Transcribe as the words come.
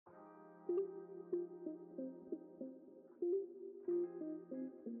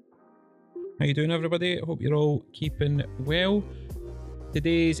How you doing, everybody? Hope you're all keeping well.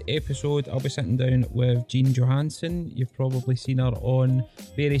 Today's episode, I'll be sitting down with Jean Johansson. You've probably seen her on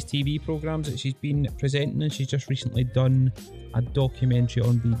various TV programmes that she's been presenting, and she's just recently done a documentary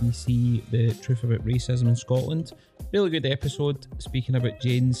on BBC, The Truth About Racism in Scotland. Really good episode, speaking about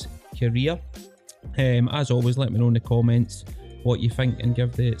Jane's career. As always, let me know in the comments what you think and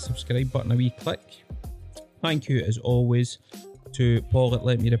give the subscribe button a wee click. Thank you, as always, to Paul at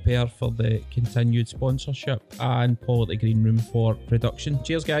Let Me Repair for the continued sponsorship, and Paul at the Green Room for production.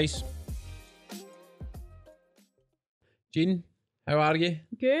 Cheers, guys. Jean, how are you?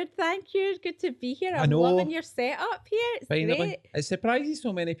 Good, thank you. Good to be here. I I'm know. loving your setup here. It's Finally. great. It surprises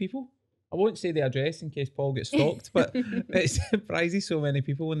so many people. I won't say the address in case Paul gets stalked, but it surprises so many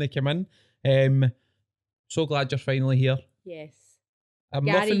people when they come in. So glad you're finally here. Yes. I'm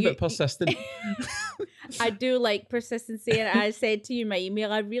Gary, nothing but persistent. I do like persistency, and I said to you in my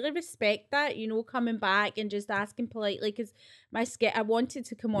email, I really respect that, coming back and just asking politely, because I wanted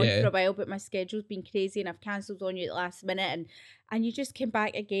to come on for a while, but my schedule's been crazy and I've cancelled on you at the last minute, and you just came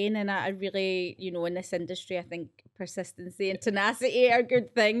back again, and I really, in this industry, I think persistency and tenacity are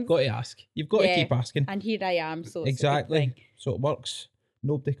good things. Got to ask. You've got to keep asking. And here I am, so it's exactly. a good thing. So it works.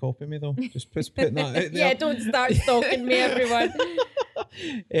 Nobody copy me though. Just putting that out there. Yeah, don't start stalking me, everyone.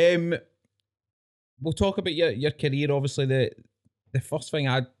 We'll talk about your career. Obviously, the first thing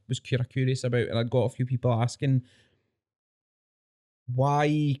I was curious about, and I'd got a few people asking,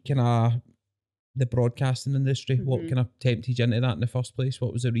 why the broadcasting industry? Mm-hmm. What kind of tempted you into that in the first place?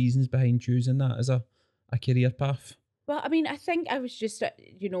 What was the reasons behind choosing that as a career path? Well, I mean, I think I was just,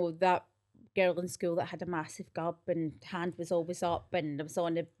 that girl in school that had a massive gub and hand was always up, and I was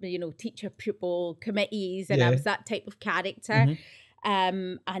on the teacher pupil committees, and I was that type of character. Mm-hmm.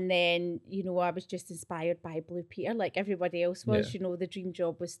 And then I was just inspired by Blue Peter like everybody else was. The dream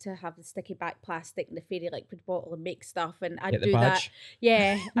job was to have the sticky back plastic and the fairy liquid bottle and make stuff, and I'd do that.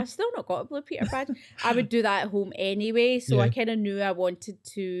 Yeah, I've still not got a Blue Peter badge. I would do that at home anyway, so I kind of knew I wanted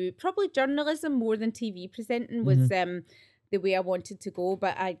to, probably journalism more than TV presenting was the way I wanted to go.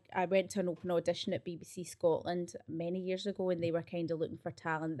 But I went to an open audition at BBC Scotland many years ago, and they were kind of looking for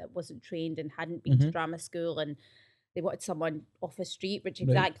talent that wasn't trained and hadn't been to drama school, and they wanted someone off the street, which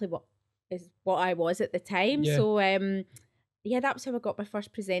exactly what I was at the time. Yeah. So that was how I got my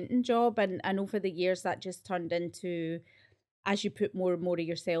first presenting job, and over the years that just turned into, as you put more and more of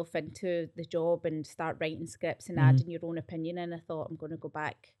yourself into the job and start writing scripts and adding your own opinion in, I thought I'm going to go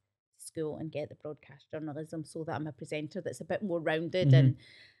back to school and get the broadcast journalism so that I'm a presenter that's a bit more rounded,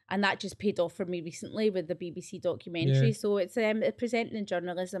 and that just paid off for me recently with the BBC documentary. Yeah. So it's presenting and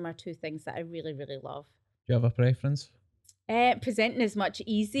journalism are two things that I really, really love. Do you have a preference? Presenting is much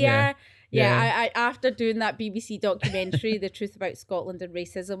easier. I after doing that BBC documentary, The Truth About Scotland and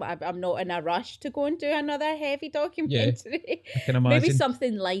Racism, I'm not in a rush to go and do another heavy documentary. Yeah, I can imagine. Maybe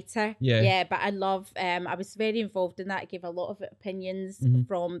something lighter. Yeah, but I love, I was very involved in that. I gave a lot of opinions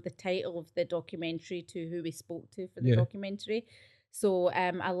from the title of the documentary to who we spoke to for the documentary. So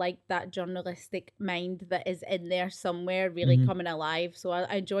I like that journalistic mind that is in there somewhere really coming alive. So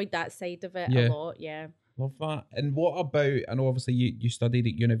I enjoyed that side of it a lot, Love that. And what about, I know obviously you studied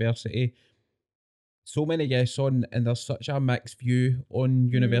at university, so many guests on, and there's such a mixed view on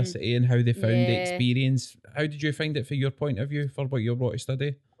university and how they found the experience. How did you find it from your point of view for what you brought to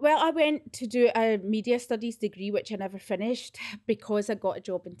study? Well, I went to do a media studies degree, which I never finished because I got a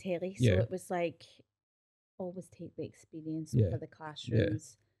job in telly. So it was like, always take the experience over the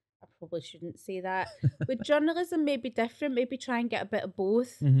classrooms. I probably shouldn't say that. With journalism, maybe different. Maybe try and get a bit of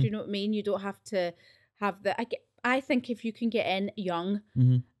both. Do you know what I mean? You don't have to have I think if you can get in young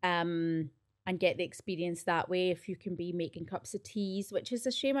and get the experience that way, if you can be making cups of teas, which is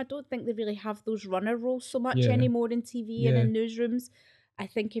a shame. I don't think they really have those runner roles so much anymore in TV and in newsrooms. I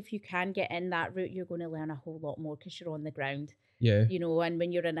think if you can get in that route, you're going to learn a whole lot more because you're on the ground. Yeah. And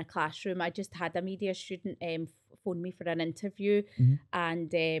when you're in a classroom, I just had a media student phone me for an interview,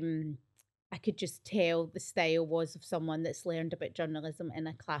 and I could just tell the style was of someone that's learned about journalism in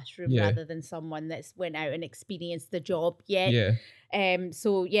a classroom rather than someone that's went out and experienced the job yet.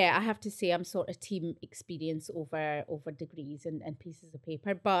 So I have to say I'm sort of team experience over degrees and pieces of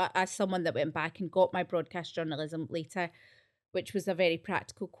paper. But as someone that went back and got my broadcast journalism later, which was a very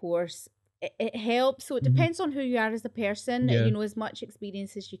practical course, it helps. So it depends on who you are as a person. As much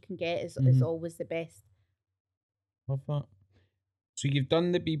experience as you can get is always the best. Love that. So you've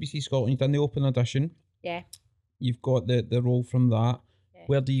done the BBC Scotland, you've done the open audition. Yeah. You've got the role from that. Yeah.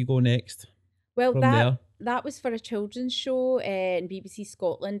 Where do you go next? Well, that was for a children's show in BBC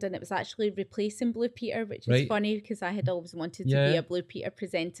Scotland, and it was actually replacing Blue Peter, which is funny because I had always wanted to be a Blue Peter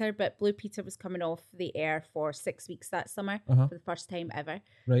presenter, but Blue Peter was coming off the air for 6 weeks that summer for the first time ever.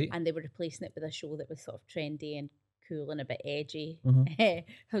 Right. And they were replacing it with a show that was sort of trendy and cool and a bit edgy. That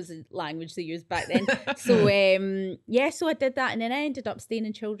was the language they used back then. So so I did that, and then I ended up staying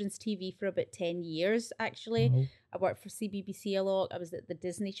in children's TV for about 10 years actually. Wow. I worked for CBBC a lot. I was at the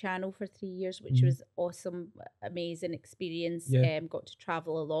Disney Channel for 3 years, which was awesome, amazing experience. Got to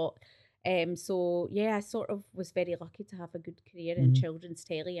travel a lot. So I sort of was very lucky to have a good career in children's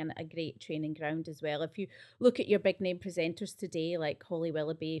telly and a great training ground as well. If you look at your big name presenters today, like Holly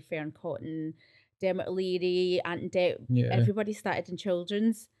Willoughby, Fern Cotton, Dermot O'Leary, Ant and Dec, everybody started in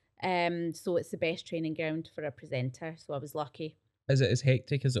children's. So it's the best training ground for a presenter. So I was lucky. Is it as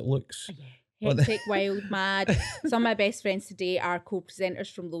hectic as it looks? Hectic, wild, mad. Some of my best friends today are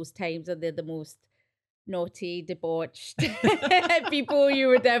co-presenters from those times, and they're the most naughty, debauched people you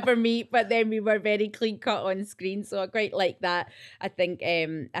would ever meet. But then we were very clean cut on screen, so I quite like that. I think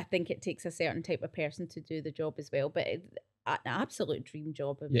it takes a certain type of person to do the job as well. But it's an absolute dream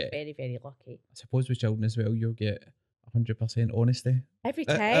job. I was very, very lucky. I suppose with children as well, you'll get 100% honesty every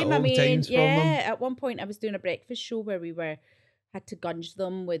time. At one point I was doing a breakfast show where we had to gunge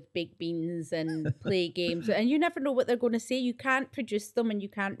them with baked beans and play games, and you never know what they're going to say. You can't produce them and you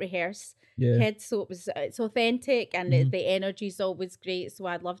can't rehearse kids, so it's authentic, and the energy's always great. So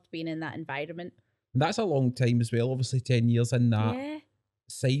I loved being in that environment. That's a long time as well, obviously 10 years in that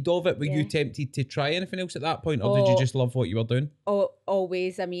side of it. Were you tempted to try anything else at that point, or did you just love what you were doing?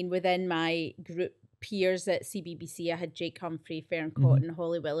 Always. I mean, within my group peers at CBBC, I had Jake Humphrey, Fern Cotton,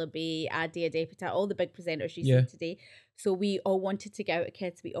 Holly Willoughby, Adi Adepita, all the big presenters you see today. So we all wanted to get out of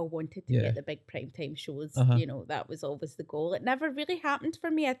kids. We all wanted to get the big primetime shows. You know, that was always the goal. It never really happened for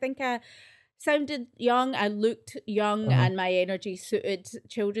me. I think I sounded young, I looked young, and my energy suited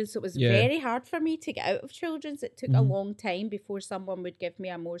children. So it was very hard for me to get out of children's. It took a long time before someone would give me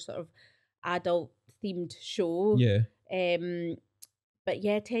a more sort of adult themed show. But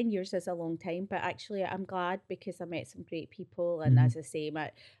 10 years is a long time. But actually, I'm glad because I met some great people. And as I say,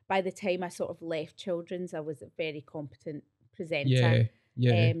 by the time I sort of left children's, I was a very competent presenter.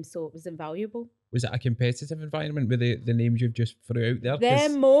 So it was invaluable. Was it a competitive environment with the names you've just threw out there?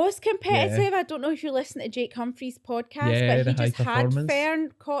 The most competitive. I don't know if you listen to Jake Humphrey's podcast, but he just had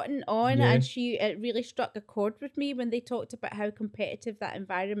Fern Cotton on, and it really struck a chord with me when they talked about how competitive that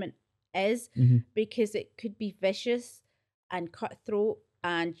environment is, because it could be vicious and cutthroat,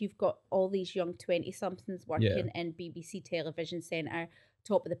 and you've got all these young 20-somethings working in BBC Television Centre,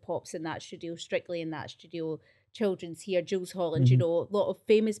 Top of the Pops in that studio, Strictly in that studio, Children's here, Jules Holland, you know, a lot of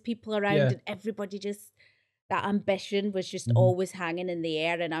famous people around, and everybody just, that ambition was just always hanging in the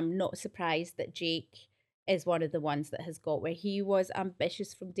air. And I'm not surprised that Jake is one of the ones that has got where he was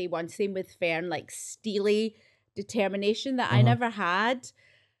ambitious from day one. Same with Fern, like steely determination that I never had,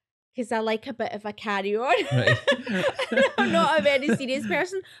 because I like a bit of a carry-on. I'm not a very serious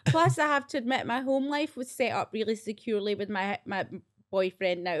person. Plus, I have to admit, my home life was set up really securely with my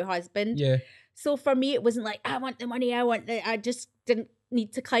boyfriend, now husband. So for me, it wasn't like, I want the money, I just didn't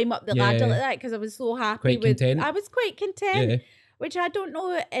need to climb up the ladder like that, because I was so happy I was quite content, which I don't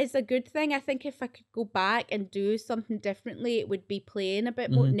know is a good thing. I think if I could go back and do something differently, it would be playing a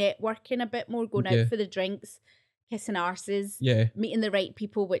bit more, networking a bit more, going out for the drinks, kissing arses, meeting the right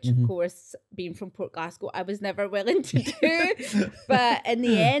people, which of course, being from Port Glasgow, I was never willing to do. But in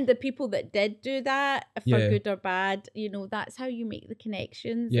the end, the people that did do that, for good or bad, you know, that's how you make the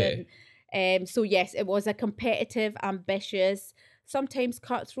connections. And so yes, it was a competitive, ambitious, sometimes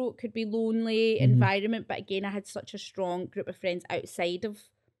cutthroat, could be lonely environment. But again, I had such a strong group of friends outside of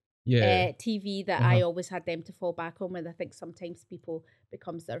TV that I always had them to fall back on, when I think sometimes people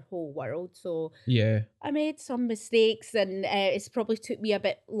becomes their whole world. So I made some mistakes, and it's probably took me a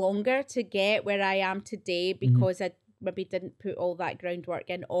bit longer to get where I am today, because I maybe didn't put all that groundwork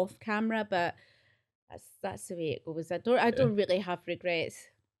in off camera. But that's the way it goes. I don't really have regrets.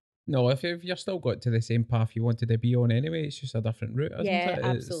 No, if you're still got to the same path you wanted to be on anyway, it's just a different route, isn't it?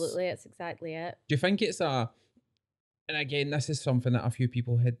 Absolutely. That's exactly it. Do you think it's and again, this is something that a few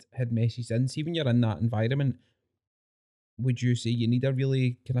people had messaged in, see when you're in that environment, would you say you need a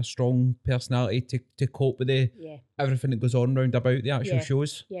really kind of strong personality to cope with everything that goes on round about the actual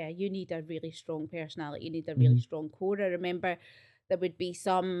shows? Yeah, you need a really strong personality. You need a really strong core. I remember there would be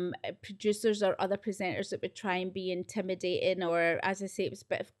some producers or other presenters that would try and be intimidating, or as I say, it was a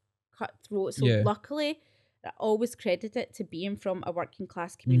bit of cutthroat. So luckily, I always credit it to being from a working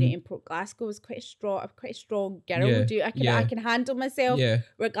class community in Port Glasgow. I was quite a strong girl. I can handle myself.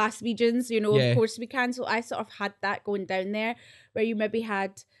 We're Glaswegians, you know, of course we can. So I sort of had that going down there, where you maybe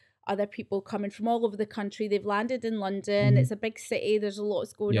had other people coming from all over the country. They've landed in London. It's a big city. There's a lot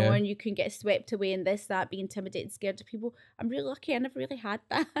going on. You can get swept away in this, that, be intimidated, scared of people. I'm really lucky. I never really had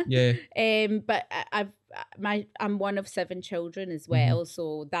that. But I'm one of 7 children as well.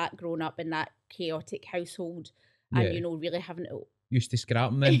 So that growing up in that chaotic household and, you know, really having to... Used to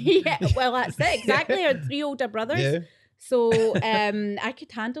scrapping then. Well, that's it. Exactly. I had 3 older brothers. So I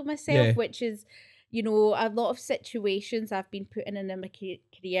could handle myself, which is... You know, a lot of situations I've been put in my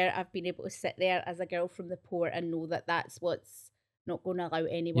career, I've been able to sit there as a girl from the port and know that that's what's not going to allow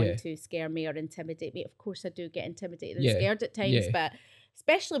anyone to scare me or intimidate me. Of course, I do get intimidated and scared at times, but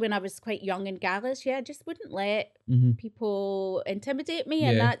especially when I was quite young and gallus, I just wouldn't let people intimidate me.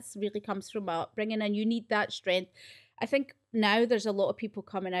 And that's really comes from my upbringing, and you need that strength. I think now there's a lot of people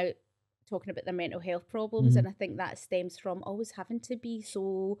coming out talking about their mental health problems, and I think that stems from always having to be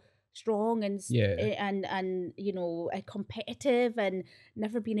so strong and you know, competitive and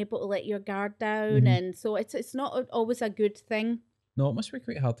never being able to let your guard down, and so it's not always a good thing. No, it must be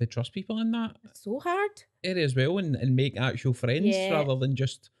quite hard to trust people in that. It's so hard. It is, well, and make actual friends rather than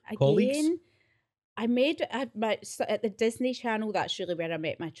just colleagues. I made at the Disney Channel. That's really where I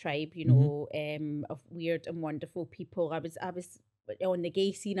met my tribe. You know, of weird and wonderful people. I was on the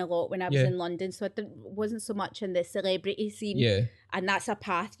gay scene a lot when I was in London, so wasn't so much in the celebrity scene. And that's a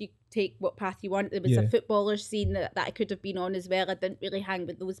path you take, what path you want. There was a footballer scene that I could have been on as well. I didn't really hang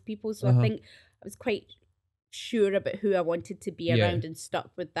with those people, so I think I was quite sure about who I wanted to be around and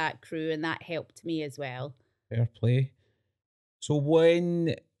stuck with that crew, and that helped me as well. Fair play. So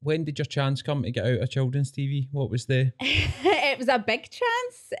when did your chance come to get out of children's TV? What was the... It was a big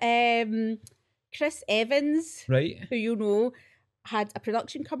chance. Chris Evans, right, who you know, had a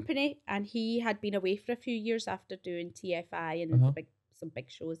production company, and he had been away for a few years after doing TFI and some big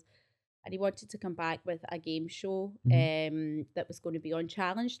shows, and he wanted to come back with a game show that was going to be on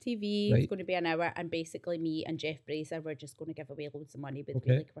Challenge TV. It was going to be an hour, and basically me and Jeff Brazier were just going to give away loads of money with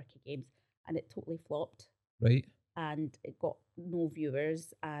really quirky games, and it totally flopped. Right. And it got no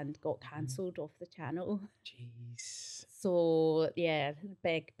viewers and got cancelled off the channel. Jeez. So yeah,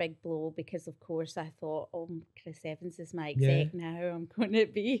 big blow, because of course I thought, oh, Chris Evans is my exec now. I'm going to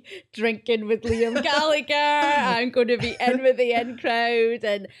be drinking with Liam Gallagher. I'm going to be in with the in crowd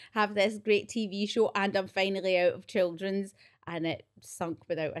and have this great TV show, and I'm finally out of children's, and it sunk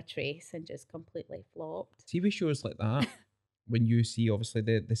without a trace and just completely flopped. TV shows like that, when you see obviously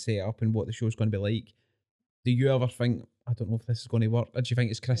the setup and what the show's going to be like, do you ever think, I don't know if this is going to work? Or do you think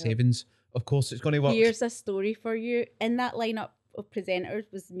it's Chris Evans? Of course it's going to work. Here's a story for you. In that lineup of presenters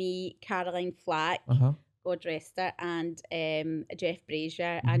was me, Caroline Flack, God rest her, and Jeff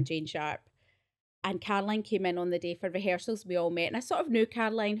Brazier and Jane Sharp. And Caroline came in on the day for rehearsals. We all met, and I sort of knew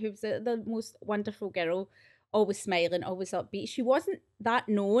Caroline, who was the most wonderful girl, always smiling, always upbeat. She wasn't that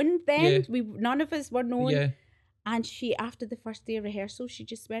known then. None of us were known. And she, after the first day of rehearsal, she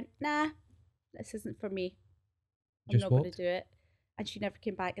just went, nah, this isn't for me. I'm not going to do it. And she never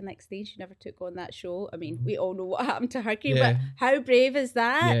came back the next day. She never took on that show. I mean, we all know what happened to her. But how brave is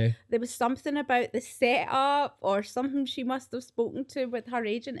that? There was something about the setup or something she must have spoken to with her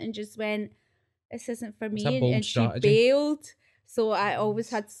agent and just went, this isn't for me. And she bailed. So I always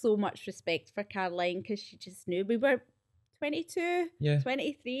had so much respect for Caroline, because she just knew. We were 22,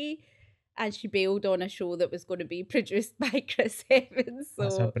 23. And she bailed on a show that was going to be produced by Chris Evans. So,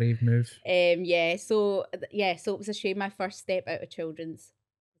 that's a brave move. So it was a shame. My first step out of children's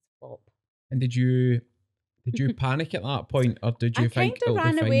flop. And did you panic at that point, or did you think I kind of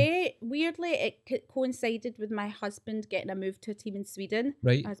ran away? Weirdly, it coincided with my husband getting a move to a team in Sweden.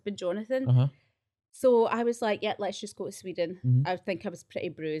 Right. My husband Jonathan. So I was like, yeah, let's just go to Sweden. I think I was pretty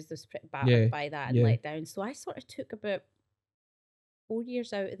bruised. I was pretty battered by that and let down. So I sort of took about 4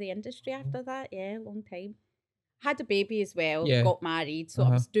 years out of the industry after that. Long time. Had a baby as well, got married, so I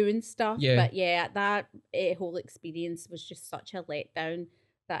was doing stuff. But that whole experience was just such a letdown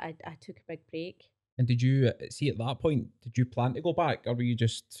that I took a big break. And did you see at that point, did you plan to go back, or were you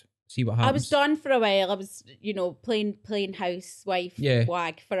just see what happens? I was done for a while. I was, playing housewife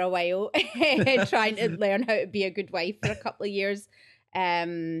wag for a while, trying to learn how to be a good wife for a couple of years.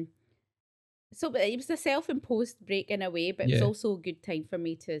 So it was a self-imposed break in a way, but it was also a good time for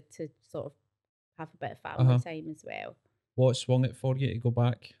me to sort of have a bit of family time as well. What swung it for you to go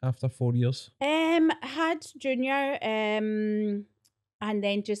back after 4 years? Had Junior, and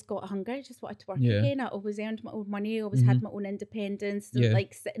then just got hungry. Just wanted to work again. I always earned my own money. Always had my own independence. Didn't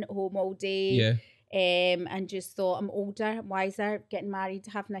like sitting at home all day. and just thought I'm older, wiser, getting married,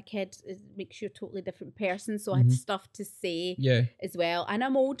 having a kid makes you a totally different person. So I had stuff to say as well. And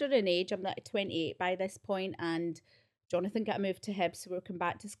I'm older in age. I'm like 28 by this point, and Jonathan got moved to Hibs, so we're coming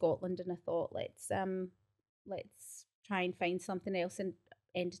back to Scotland, and I thought let's try and find something else, and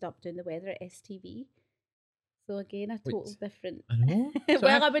ended up doing the weather at STV. So again, a total different. I know. So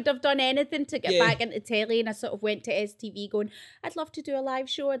I would have done anything to get back into telly, and I sort of went to STV going, I'd love to do a live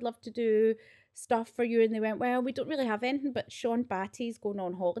show, I'd love to do stuff for you, and they went, well, we don't really have anything, but Sean Batty's going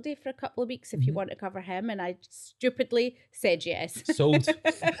on holiday for a couple of weeks if you want to cover him, and I stupidly said yes. Sold.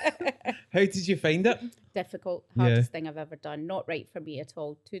 How did you find it? Difficult, hardest thing I've ever done. Not right for me at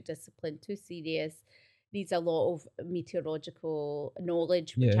all. Too disciplined, too serious. Needs a lot of meteorological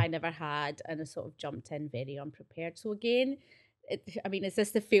knowledge, which I never had, and I sort of jumped in very unprepared. So again, is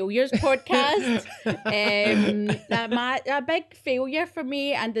this the failures podcast? A big failure for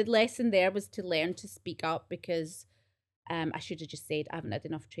me, and the lesson there was to learn to speak up, because I should have just said I haven't had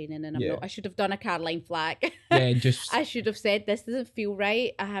enough training, and I'm not. I should have done a Caroline Flack. I should have said this doesn't feel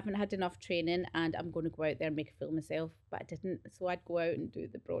right. I haven't had enough training, and I'm going to go out there and make a fool of myself. But I didn't, so I'd go out and do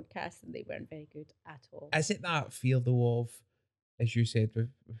the broadcast, and they weren't very good at all. Is it that fear though of, as you said with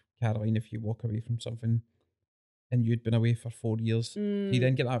Caroline, if you walk away from something, and you'd been away for 4 years, you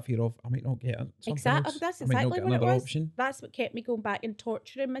then get that fear of I might not get something exactly. else. That's exactly what it was. Option. That's what kept me going back and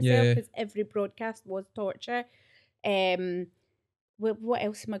torturing myself, because every broadcast was torture. What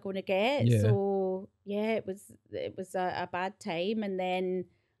else am I going to get? So it was a bad time, and then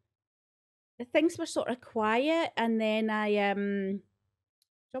the things were sort of quiet, and then I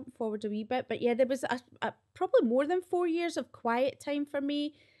jumped forward a wee bit, but there was a probably more than 4 years of quiet time for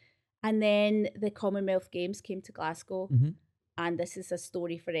me, and then the Commonwealth Games came to Glasgow. And this is a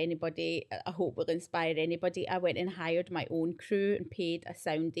story for anybody. I hope will inspire anybody. I went and hired my own crew and paid a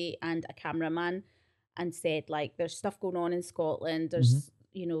soundie and a cameraman, and said, like, there's stuff going on in Scotland, there's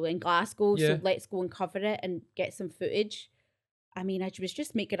in Glasgow, so let's go and cover it and get some footage. I mean, I was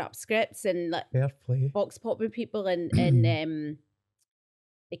just making up scripts and like box popping people in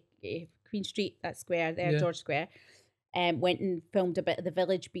Queen Street, that square there, George Square. Went and filmed a bit of the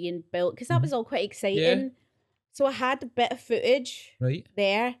village being built, because that was all quite exciting. So I had a bit of footage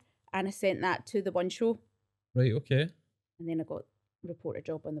there, and I sent that to the One Show. Right, okay. And then I got a reporter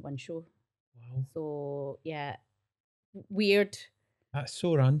job on the One Show. Wow. So weird. That's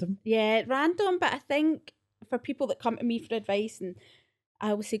so random. Yeah, random, but I think for people that come to me for advice, and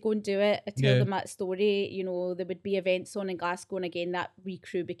I always say go and do it, I tell them that story. There would be events on in Glasgow, and again that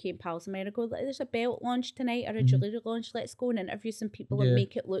crew became pals of mine. I go, there's a belt launch tonight or a jewellery launch, let's go and interview some people and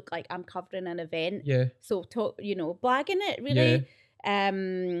make it look like I'm covering an event. So talk, blagging it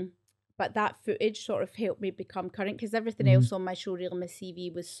really. But that footage sort of helped me become current, because everything else on my show, really, my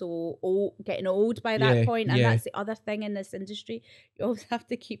CV was so old, getting old by that point. And that's the other thing in this industry. You always have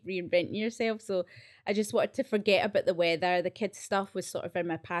to keep reinventing yourself. So I just wanted to forget about the weather. The kids' stuff was sort of in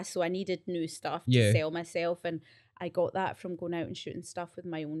my past. So I needed new stuff to sell myself. And I got that from going out and shooting stuff with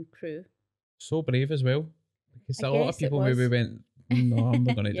my own crew. So brave as well. Because a lot of people maybe went, no, I'm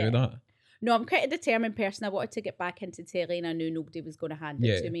not going to do that. No, I'm quite a determined person. I wanted to get back into telly, and I knew nobody was going to hand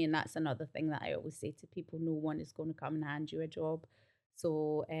it to me. And that's another thing that I always say to people: no one is going to come and hand you a job.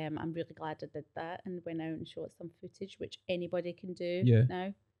 So I'm really glad I did that and went out and shot some footage, which anybody can do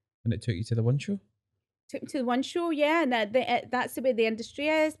now. And it took you to the One Show? Took me to the One Show, and that's the way the industry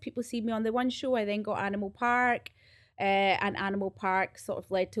is. People see me on the One Show. I then got Animal Park. And Animal Park sort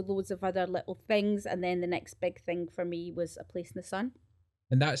of led to loads of other little things. And then the next big thing for me was A Place in the Sun.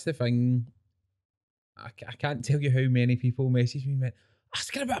 And that's the thing. I can't tell you how many people message me and went,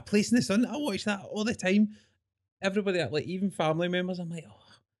 ask her about A Place in the Sun. I watch that all the time. Everybody, like even family members, I'm like,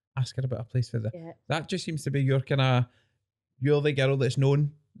 oh, ask her about A Place for the. That just seems to be your kind of, you're the girl that's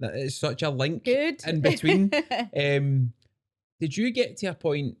known. That it's such a link in between. Did you get to a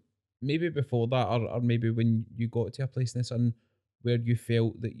point, maybe before that, or maybe when you got to A Place in the Sun, where you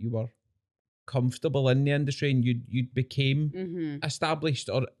felt that you were comfortable in the industry and you became established,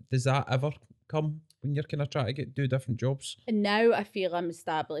 or does that ever come when you're kind of trying to do different jobs? And now I feel I'm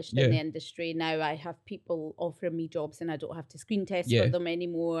established in the industry. Now I have people offering me jobs and I don't have to screen test for them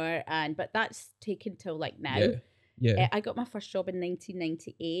anymore. But that's taken till like now. I got my first job in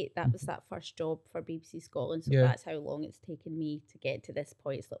 1998. That was that first job for BBC Scotland. So that's how long it's taken me to get to this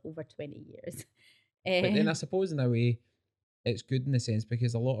point. It's like over 20 years. But then I suppose in a way it's good in the sense,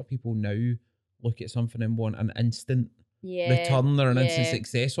 because a lot of people now look at something and want an instant return or an instant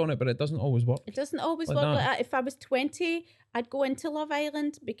success on it, but it doesn't always work. It doesn't always work like that. If I was 20, I'd go into Love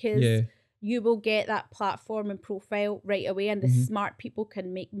Island, because you will get that platform and profile right away, and the smart people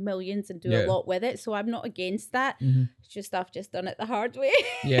can make millions and do a lot with it. So I'm not against that. It's just I've just done it the hard way.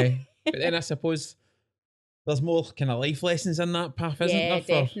 Yeah. But then I suppose there's more kind of life lessons in that path, isn't there?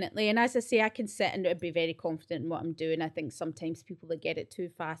 Yeah, definitely. And as I say, I can sit and be very confident in what I'm doing. I think sometimes people that get it too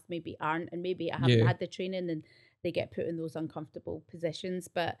fast maybe aren't, and maybe I haven't had the training and they get put in those uncomfortable positions.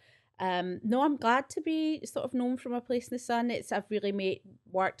 But no, I'm glad to be sort of known from A Place in the Sun. I've really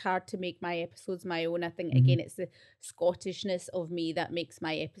worked hard to make my episodes my own. I think again, it's the Scottishness of me that makes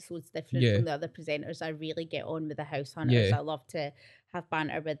my episodes different from the other presenters. I really get on with the house hunters. I love to have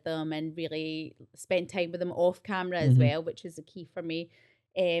banter with them and really spend time with them off camera as well, which is the key for me.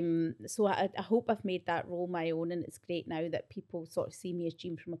 So I hope I've made that role my own, and it's great now that people sort of see me as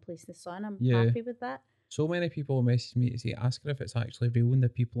Jean from A Place in the Sun. I'm happy with that. So many people message me to say, ask her if it's actually real and the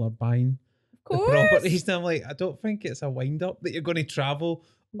people are buying the properties. And I'm like, I don't think it's a wind up that you're going to travel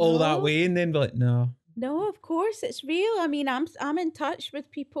all that way and then be like, no. No, of course it's real. I mean, I'm in touch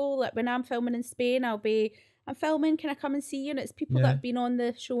with people. Like when I'm filming in Spain, I'm filming, can I come and see you? And it's people that have been on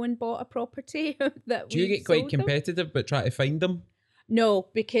the show and bought a property that Do you get quite competitive but try to find them? No,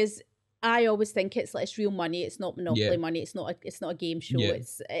 because I always think it's real money. It's not monopoly money. It's not a game show. It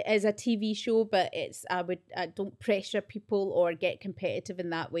is a TV show, but I don't pressure people or get competitive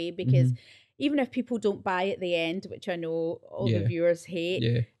in that way, because even if people don't buy at the end, which I know all the viewers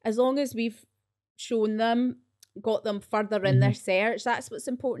hate, as long as we've shown them, got them further in their search, that's what's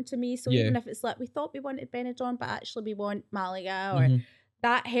important to me. So even if it's like, we thought we wanted Benidorm, but actually we want Malaga, or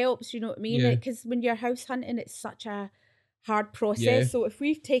that helps, you know what I mean? Because when you're house hunting, it's such a hard process. So if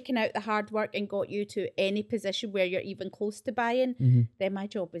we've taken out the hard work and got you to any position where you're even close to buying, then my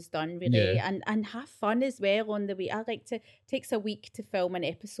job is done, really. And have fun as well on the way. Takes a week to film an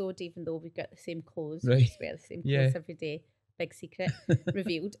episode, even though we've got the same clothes. We just wear the same clothes every day. Big secret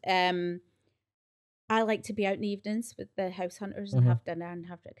revealed. I like to be out in the evenings with the house hunters and have dinner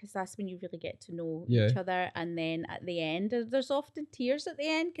because that's when you really get to know each other. And then at the end, there's often tears at the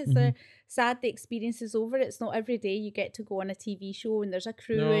end because they're sad the experience is over. It's not every day you get to go on a TV show and there's a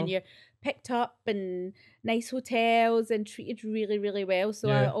crew and you're picked up in nice hotels and treated really, really well. So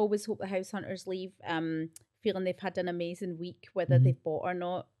I always hope the house hunters leave feeling they've had an amazing week, whether they've bought or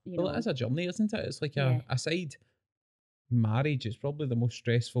not. Well, it is a journey, isn't it? It's like aside marriage, it's probably the most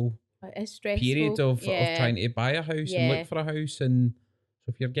stressful period of trying to buy a house and look for a house. And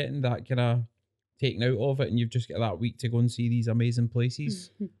so if you're getting that kind of taken out of it and you've just got that week to go and see these amazing places,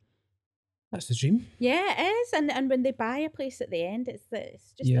 that's the dream. Yeah, it is. And when they buy a place at the end,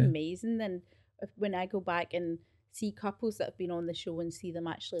 it's just amazing. And when I go back and see couples that have been on the show and see them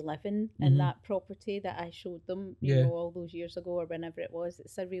actually living in that property that I showed them, you know, all those years ago or whenever it was,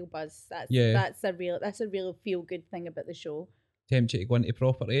 it's a real buzz. That's a real feel good thing about the show. Tempt you to go into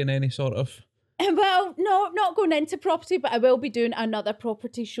property in any sort of... Well, no, not going into property, but I will be doing another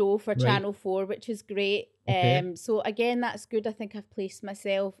property show for Channel 4, which is great. Okay. So again, that's good. I think I've placed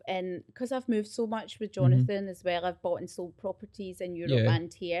myself in, because I've moved so much with Jonathan as well. I've bought and sold properties in Europe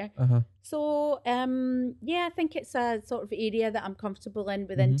and here. So I think it's a sort of area that I'm comfortable in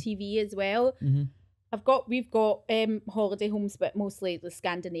within TV as well. We've got holiday homes, but mostly the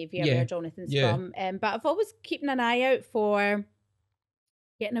Scandinavia where Jonathan's from. But I've always keeping an eye out for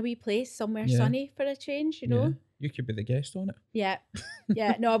getting a wee place somewhere sunny for a change, you know. You could be the guest on it. Yeah.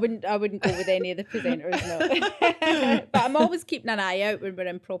 No, I wouldn't go with any of the presenters, no. But I'm always keeping an eye out when we're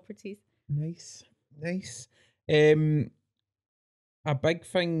in properties. Nice. A big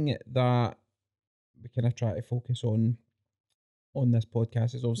thing that we kind of try to focus on this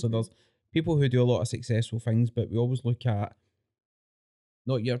podcast is also there's people who do a lot of successful things, but we always look at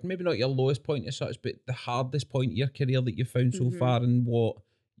maybe not your lowest point as such, but the hardest point of your career that you've found so far and what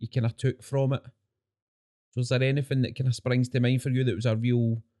you kind of took from it. So is there anything that kind of springs to mind for you that was a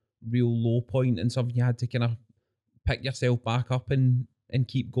real low point and something you had to kind of pick yourself back up and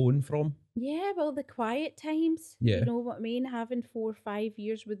keep going from? Yeah, well, the quiet times, you know what I mean? Having 4 or 5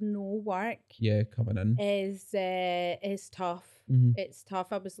 years with no work coming in is tough. It's tough.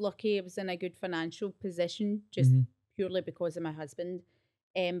 I was lucky I was in a good financial position just purely because of my husband.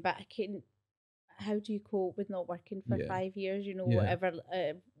 But how do you cope with not working for 5 years, you know, whatever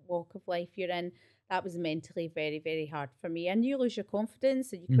walk of life you're in? That was mentally very, very hard for me. And you lose your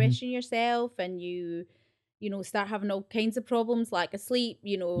confidence and you question yourself and you start having all kinds of problems like asleep,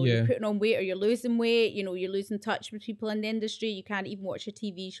 you're putting on weight or you're losing weight, you're losing touch with people in the industry. You can't even watch a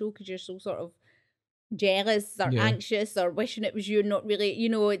TV show because you're so sort of jealous or anxious or wishing it was you, not really, you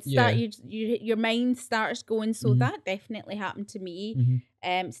know, it's that your mind starts going. So that definitely happened to me.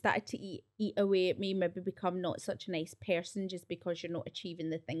 Started to eat away at me, maybe become not such a nice person just because you're not achieving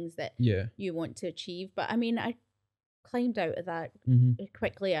the things that you want to achieve. But I mean, I climbed out of that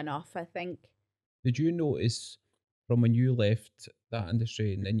quickly enough, I think. Did you notice from when you left that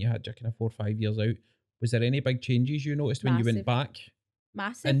industry and then you had your kind of 4 or 5 years out, was there any big changes you noticed when you went back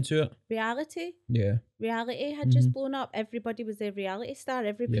into it? Reality. Yeah. Reality had just blown up. Everybody was a reality star.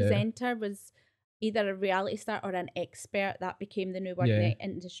 Every presenter was either a reality star or an expert. That became the new word in the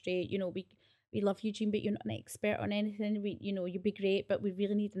industry. You know, we love Eugene, but you're not an expert on anything. You know, you'd be great, but we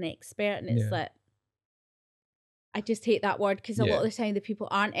really need an expert. And it's like, I just hate that word because a lot of the time the people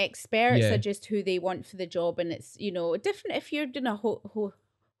aren't experts, are just who they want for the job. And it's, you know, different if you're doing a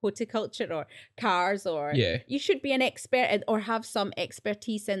horticulture or cars or you should be an expert or have some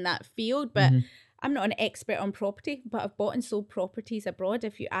expertise in that field. But I'm not an expert on property, but I've bought and sold properties abroad.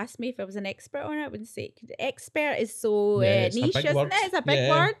 If you asked me if I was an expert on it, I would say expert is so niche, isn't it? It's a big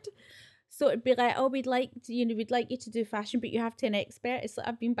word. So it'd be like, oh, we'd like you to do fashion, but you have to be an expert. It's like,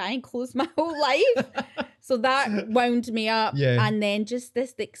 I've been buying clothes my whole life. So that wound me up. And then just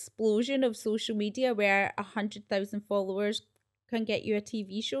this explosion of social media where 100,000 followers can get you a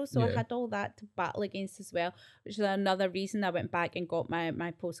TV show. So I had all that to battle against as well, which is another reason I went back and got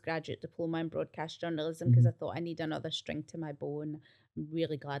my postgraduate diploma in broadcast journalism, because I thought I need another string to my bow, and I'm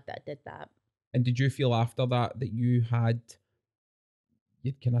really glad that I did that. And did you feel after that you'd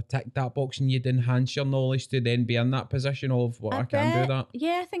kind of ticked that box and you'd enhance your knowledge to then be in that position of I can do that?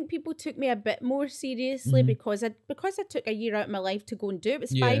 Yeah, I think people took me a bit more seriously because I took a year out of my life to go and do it. It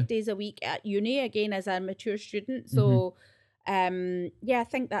was 5 days a week at uni, again, as a mature student. So, I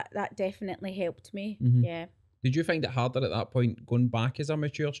think that definitely helped me. Yeah. Did you find it harder at that point going back as a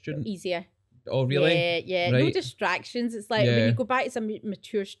mature student? Easier. Oh, really? Yeah. Right. No distractions. It's like when you go back as a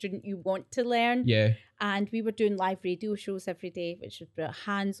mature student, you want to learn. Yeah. And we were doing live radio shows every day, which was a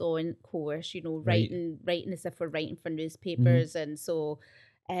hands-on course, you know, writing as if we're writing for newspapers. And so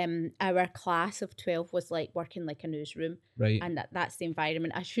our class of 12 was like working like a newsroom. Right. And that's the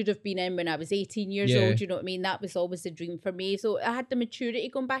environment I should have been in when I was 18 years old. You know what I mean? That was always a dream for me. So I had the maturity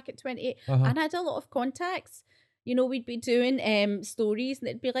going back at 28 and I had a lot of contacts. You know, we'd be doing stories and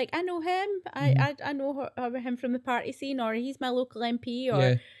it'd be like, I know him. I know him from the party scene, or he's my local MP,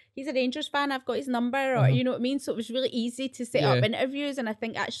 or he's a Rangers fan, I've got his number, or you know what I mean? So it was really easy to set up interviews, and I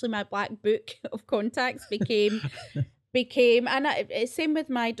think actually my black book of contacts became, and same with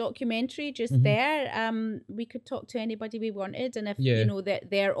my documentary just there. We could talk to anybody we wanted, and if, you know, that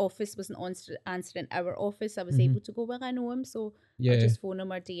their office wasn't answering our office, I was able to go, well, I know him, so I'll just phone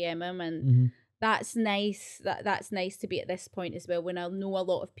him or DM him, and that's nice. That's nice to be at this point as well, when I know a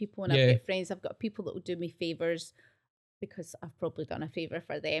lot of people and I've got friends. I've got people that will do me favours because I've probably done a favour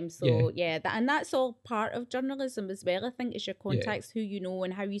for them. So and that's all part of journalism as well. I think it's your contacts, who you know,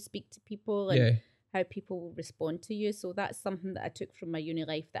 and how you speak to people, and how people will respond to you. So that's something that I took from my uni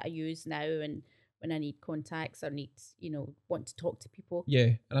life that I use now, and when I need contacts or need, you know, want to talk to people. Yeah,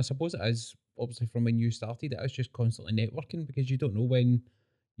 and I suppose it is obviously from when you started. It is just constantly networking, because you don't know when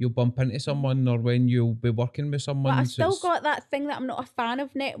you'll bump into someone or when you'll be working with someone. But I've still got that thing that I'm not a fan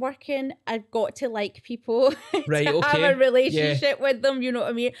of networking. I've got to like people to have a relationship with them. You know what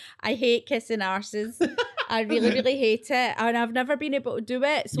I mean? I hate kissing arses. I really, really hate it. And I've never been able to do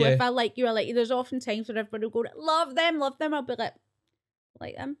it. So if I like you, I like you. There's often times where everybody will go, love them. I'll be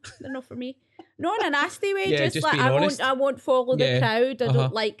like them. They're not for me. Not in a nasty way, just like I won't follow the crowd. I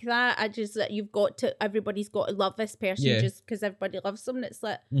don't like that. I just, everybody's got to love this person just because everybody loves them. And it's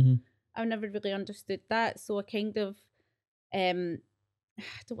like, I've never really understood that. So I kind of, I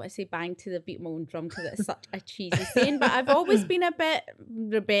don't want to say bang to the beat of my own drum because it's such a cheesy saying, but I've always been a bit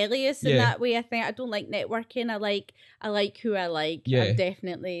rebellious in that way. I think I don't like networking. I like who I like. I'm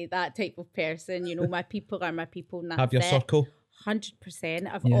definitely that type of person. You know, my people are my people. And that's have your circle.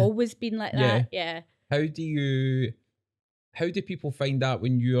 100%. I've always been like that. Yeah. How do people find that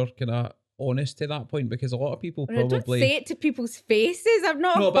when you're kind of honest to that point? Because a lot of people probably don't say it to people's faces. I'm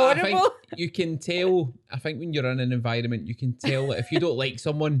not horrible. But I think you can tell. I think when you're in an environment, you can tell that if you don't like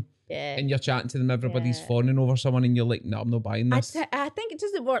someone and you're chatting to them, everybody's fawning over someone, and you're like, no, I'm not buying this. I think it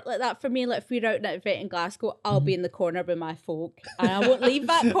doesn't work like that for me. Like if we're out at an event in Glasgow, I'll be in the corner with my folk, and I won't leave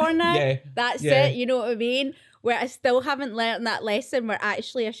that corner. That's it. You know what I mean? Where I still haven't learned that lesson, where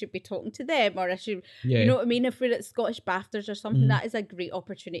actually I should be talking to them, or I should, you know what I mean? If we're at Scottish BAFTAs or something, that is a great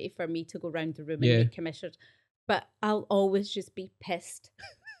opportunity for me to go around the room and meet commissioners. But I'll always just be pissed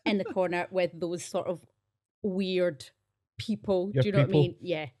in the corner with those sort of weird people. Do you know what I mean?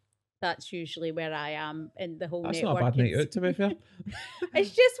 Yeah. That's usually where I am in the whole That's networking. not a bad night out, to be fair.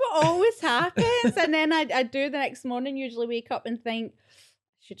 It's just what always happens. And then I do the next morning, usually wake up and think,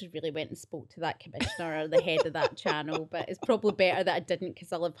 should have really went and spoke to that commissioner or the head of that channel, but it's probably better that I didn't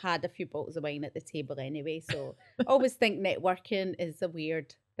because I'll have had a few bottles of wine at the table anyway. So I always think networking is a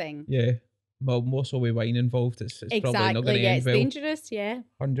weird thing. Yeah. Well, more so with wine involved, it's probably not going to end it's well. dangerous, yeah.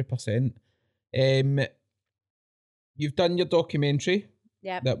 100%. You've done your documentary.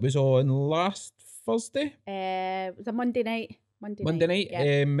 Yep. That was on last Thursday. It was a Monday night. Monday night.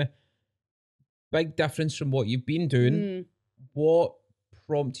 Yep. Big difference from what you've been doing. What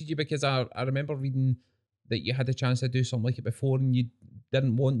prompted you? Because I remember reading that you had a chance to do something like it before and you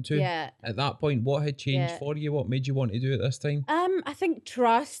didn't want to. Yeah. At that point, what had changed for you? What made you want to do it this time? I think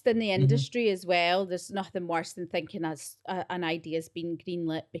trust in the industry as well. There's nothing worse than thinking as an idea's been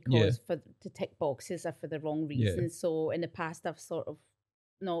greenlit because to tick boxes are for the wrong reasons. So in the past, I've sort of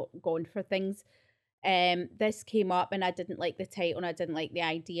not gone for things. This came up and I didn't like the title and I didn't like the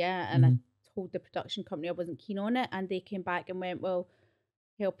idea, and I told the production company I wasn't keen on it, and they came back and went, well,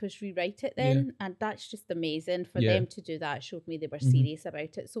 help us rewrite it then. And that's just amazing for them to do that. It showed me they were serious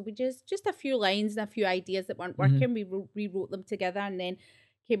about it. So we just a few lines and a few ideas that weren't working, we rewrote them together and then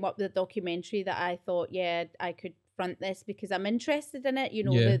came up with a documentary that I thought, I could front this because I'm interested in it. You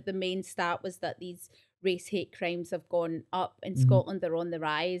know, the main stat was that these race hate crimes have gone up in Scotland. They're on the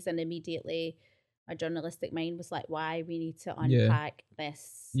rise, and immediately a journalistic mind was like, why? We need to unpack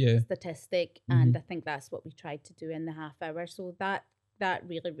this statistic. And I think that's what we tried to do in the half hour. So that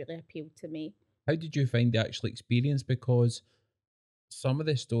really, really appealed to me. How did you find the actual experience? Because some of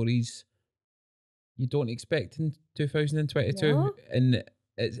the stories you don't expect in 2022, and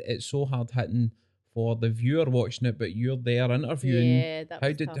it's so hard hitting for the viewer watching it, but you're there interviewing. Yeah, that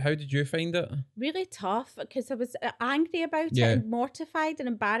was tough. How did you find it? Really tough because I was angry about it and mortified and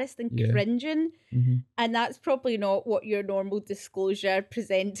embarrassed and cringing. And that's probably not what your normal disclosure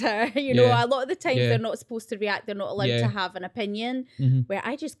presenter, you know, a lot of the times they're not supposed to react. They're not allowed to have an opinion, where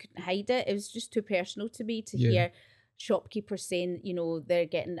I just couldn't hide it. It was just too personal to me to hear shopkeepers saying, you know, they're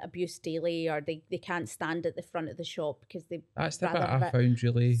getting abused daily or they can't stand at the front of the shop because they that's the bit I found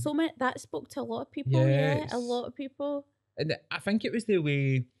really so much that spoke to a lot of people. A lot of people. And I think it was the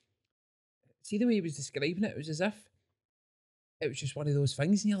way he was describing it. It was as if it was just one of those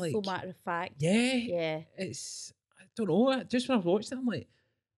things and you're like, so matter of fact. It's, I don't know, just when I've watched it I'm like,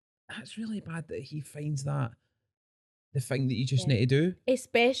 that's really bad that he finds that the thing that you just need to do.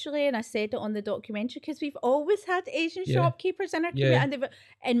 Especially, and I said it on the documentary, because we've always had Asian shopkeepers in our community, and they've,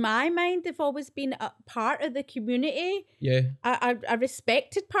 in my mind, they've always been a part of the community. A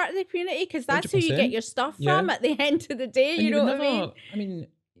respected part of the community, because that's 100%. Who you get your stuff from at the end of the day. And you know what I mean?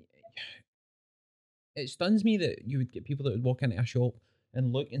 It stuns me that you would get people that would walk into a shop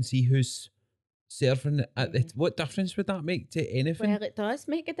and look and see who's serving at the, what difference would that make to anything? Well, it does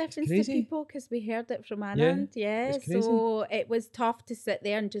make a difference to people, because we heard it from Anand. So it was tough to sit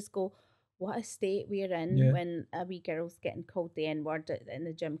there and just go, what a state we're in when a wee girl's getting called the N-word in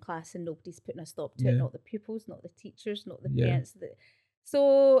the gym class and nobody's putting a stop to it, not the pupils, not the teachers, not the parents.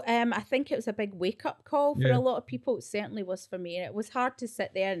 So I think it was a big wake-up call for a lot of people. It certainly was for me. And it was hard to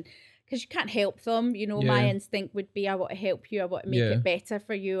sit there and, because you can't help them, you know, my instinct would be, I want to help you, I want to make it better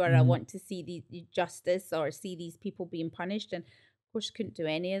for you, or I want to see the justice or see these people being punished. And of course, couldn't do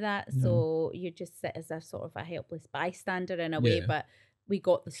any of that. No. So you just sit as a sort of a helpless bystander in a way, but we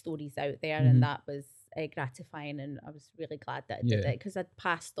got the stories out there and that was gratifying. And I was really glad that I did it, because I'd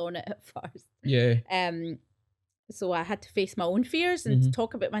passed on it at first. So I had to face my own fears and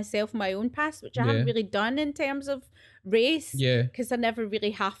talk about myself and my own past, which I haven't really done in terms of race, because I never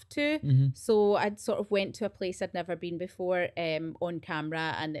really have to. So I'd sort of went to a place I'd never been before on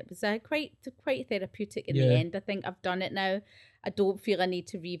camera, and it was quite therapeutic in the end. I think I've done it now. I don't feel I need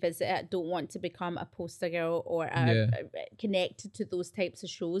to revisit it. I don't want to become a poster girl or connected to those types of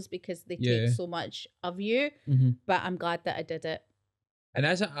shows, because they take so much of you. But I'm glad that I did it. And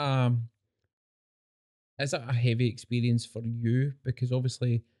is it a heavy experience for you? Because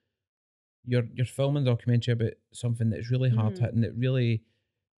obviously you're filming a documentary about something that's really hard hitting, that really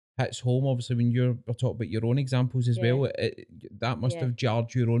hits home. Obviously, when we're talking about your own examples as well, that must have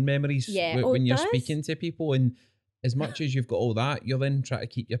jarred your own memories when you're speaking to people. And as much as you've got all that, you're then trying to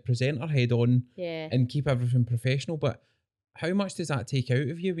keep your presenter head on and keep everything professional. But how much does that take out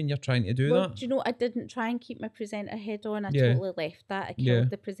of you when you're trying to do that? Do you know, I didn't try and keep my presenter head on. I totally left that. I killed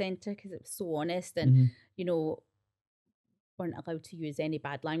the presenter because it was so honest, and you know, weren't allowed to use any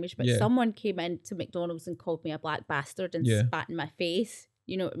bad language. But someone came into McDonald's and called me a black bastard and spat in my face.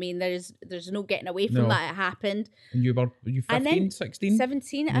 You know what I mean? There's no getting away from that. It happened. And you 15, 16?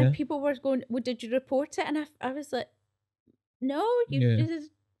 17, and people were going, well, did you report it? And I was like, no,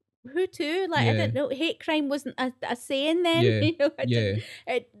 who to? Like, I didn't know. Hate crime wasn't a saying then. You know,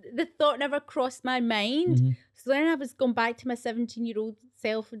 the thought never crossed my mind. Mm-hmm. So then I was going back to my 17-year-old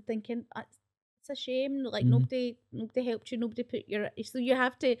self and thinking, it's a shame. Like, nobody helped you. Nobody put so you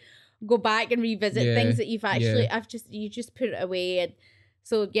have to go back and revisit things that you've actually, you just put it away. And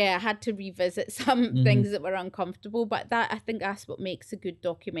so, I had to revisit some things that were uncomfortable. But I think that's what makes a good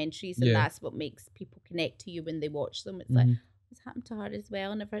documentaries, and that's what makes people connect to you when they watch them. It's like, it's happened to her as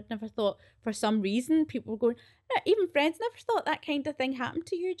well. Never thought, for some reason, people were going, even friends never thought that kind of thing happened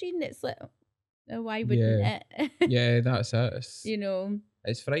to you, Jean. It's like, oh, why wouldn't it? That's it.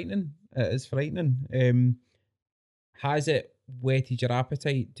 It's frightening. It is frightening. Has it whetted your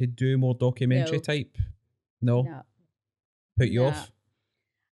appetite to do more documentary type? No. Put you off?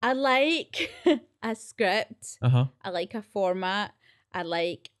 I like a script. I like a format. I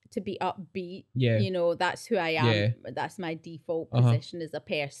like to be upbeat. You know, that's who I am. That's my default position as a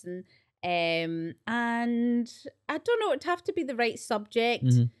person. And I don't know, it'd have to be the right subject.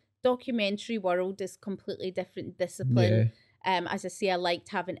 Documentary world is completely different discipline. As I say, I liked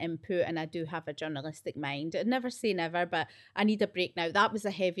having input, and I do have a journalistic mind. I'd never say never, but I need a break now. That was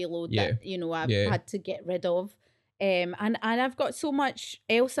a heavy load that, you know, I've had to get rid of. And I've got so much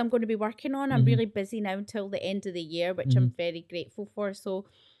else I'm going to be working on. I'm really busy now until the end of the year, which I'm very grateful for. So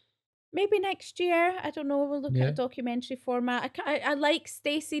maybe next year, I don't know, we'll look at a documentary format. I like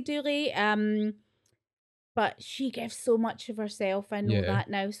Stacey Dooley, but she gives so much of herself. I know that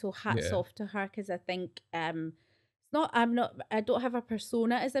now, so hats off to her, because I think I don't have a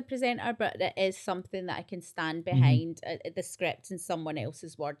persona as a presenter, but it is something that I can stand behind. The script and someone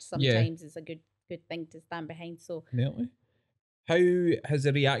else's words sometimes is a good thing to stand behind. So how has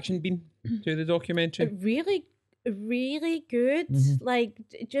the reaction been to the documentary? Really, really good. Like,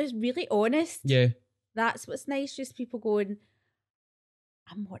 just really honest. That's what's nice. Just people going,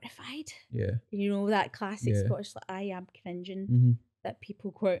 I'm mortified. You know, that classic Scottish, like, I am cringing that people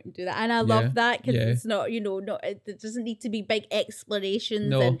go out and do that. And I love that, because it's not, you know, it doesn't need to be big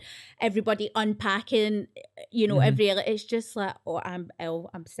explorations and everybody unpacking, you know, it's just like, oh, I'm ill,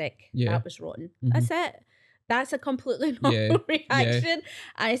 I'm sick. That was rotten. That's it. That's a completely normal reaction.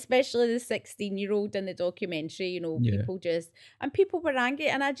 And especially the 16-year-old in the documentary, you know, people were angry.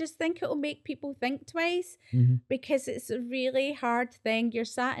 And I just think it'll make people think twice, because it's a really hard thing. You're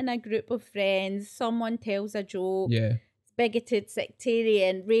sat in a group of friends, someone tells a joke, bigoted,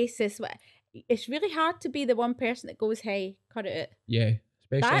 sectarian, racist. It's really hard to be the one person that goes, hey, cut it out.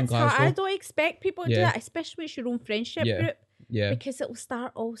 Especially in Glasgow. I don't expect people to do that, especially with your own friendship group, because it will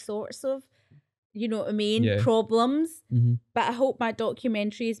start all sorts of, you know what I mean, problems. But I hope my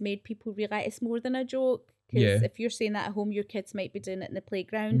documentary has made people realise it's more than a joke. Because if you're saying that at home, your kids might be doing it in the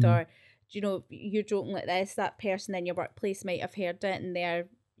playground, or, you know, you're joking like this, that person in your workplace might have heard it, and they're,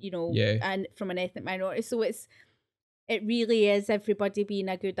 you know, and from an ethnic minority. So it really is everybody being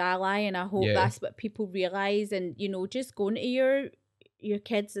a good ally, and I hope that's what people realise. And, you know, just going to your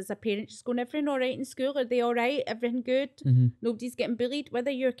kids as a parent, just going, everything all right in school? Are they all right? Everything good? Nobody's getting bullied?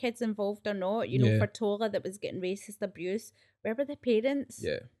 Whether your kid's involved or not, you know, for Tola that was getting racist abuse, where were the parents?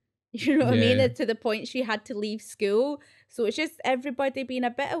 You know what I mean? To the point she had to leave school. So it's just everybody being a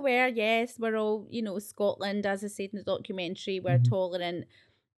bit aware. Yes, we're all, you know, Scotland, as I said in the documentary, we're tolerant,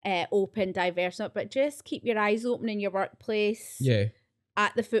 open, diverse, but just keep your eyes open in your workplace,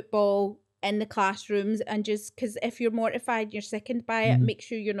 at the football, in the classrooms, and just, because if you're mortified, you're sickened by it, make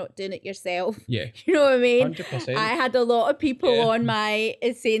sure you're not doing it yourself. You know what I mean? 100%. I had a lot of people on my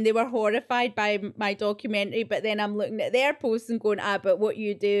saying they were horrified by my documentary, but then I'm looking at their posts and going, but what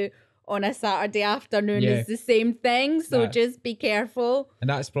you do on a Saturday afternoon is the same thing, so just be careful. And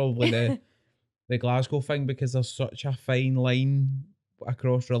that's probably the Glasgow thing, because there's such a fine line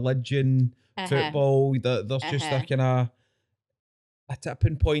across religion, football, that there's just a kind of a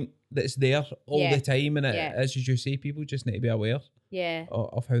tipping point that's there all the time, and as you say, people just need to be aware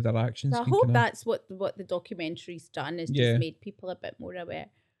of how their actions. So I hope that's what the documentary's done, is just made people a bit more aware.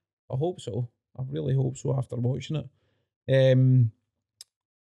 I hope so. I really hope so after watching it.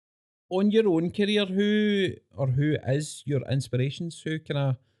 On your own career, who is your inspirations? Who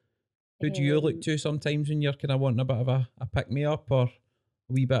do you look to sometimes when you're kind of wanting a bit of a pick me up or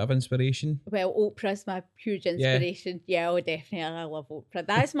a wee bit of inspiration? Well, Oprah's my huge inspiration. Oh, definitely, I love Oprah.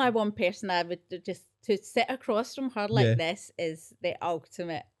 That's my one person I would just, to sit across from her like this is the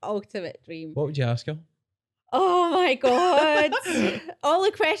ultimate dream. What would you ask her? Oh my God. All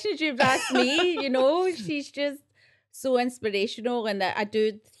the questions you've asked me, you know, she's just so inspirational, and that I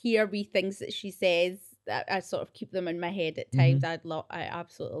do hear wee things that she says that I sort of keep them in my head at times. I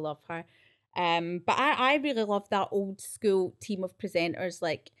absolutely love her. But I really love that old school team of presenters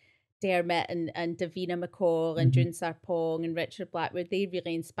like Dermot and Davina McCall and June Sarpong and Richard Blackwood. They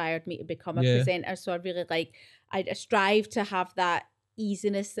really inspired me to become a presenter. So I really I strive to have that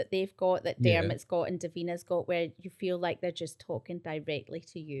easiness that they've got, that Dermot's got and Davina's got, where you feel like they're just talking directly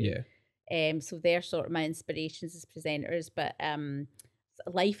to you. So they're sort of my inspirations as presenters, but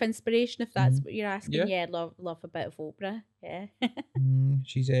life inspiration, if that's what you're asking. Love a bit of Oprah.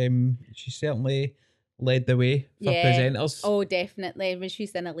 She's certainly led the way for presenters. Oh, definitely. I mean,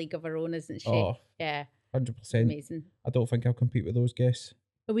 she's in a league of her own, isn't she? Oh, 100%. Amazing. I don't think I'll compete with those guests.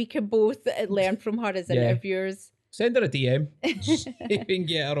 We can both learn from her as interviewers. Send her a DM. See if we can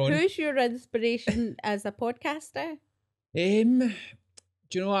get her on. Who's your inspiration as a podcaster? Do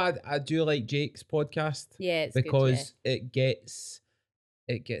you know, I do like Jake's podcast. Yeah, it's because good, it gets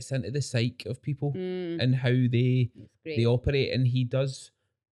into the psyche of people and how they operate, and he does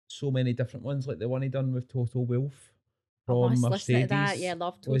so many different ones, like the one he done with Total Wolf from Mercedes. To that. Yeah,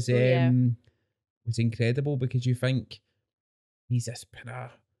 love Total. Was incredible, because you think he's this kind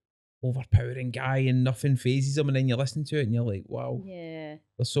of overpowering guy and nothing phases him, and then you listen to it and you're like, wow,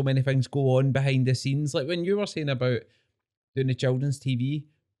 there's so many things go on behind the scenes. Like when you were saying about doing the children's TV,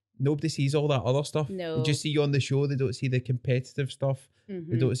 nobody sees all that other stuff. No. They just see you on the show. They don't see the competitive stuff.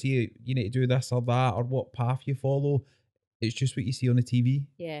 They don't see you need to do this or that or what path you follow. It's just what you see on the TV.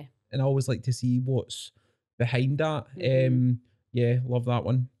 Yeah. And I always like to see what's behind that. Love that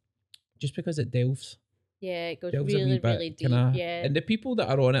one. Just because it delves. Yeah, it goes really, really deep. And the people that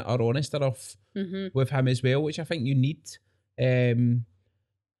are on it are honest enough with him as well, which I think you need. And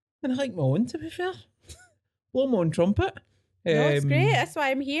I like my own, to be fair. Blow my own trumpet. No, it's great. That's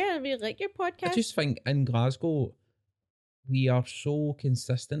why I'm here. I really like your podcast. I just think in Glasgow, we are so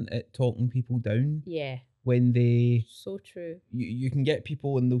consistent at talking people down. Yeah. When they... So true. You can get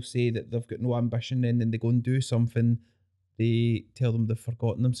people and they'll say that they've got no ambition, and then they go and do something. They tell them they've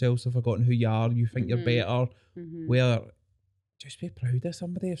forgotten themselves, they've forgotten who you are, you think you're better. Where, just be proud of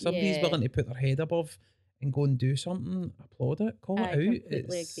somebody. If somebody's willing to put their head above and go and do something, applaud it, call it out. I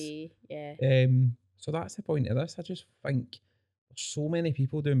completely agree, yeah. So that's the point of this. I just think there's so many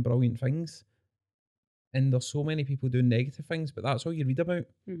people doing brilliant things, and there's so many people doing negative things, but that's all you read about.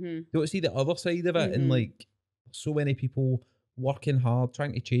 You don't see the other side of it, and like so many people working hard,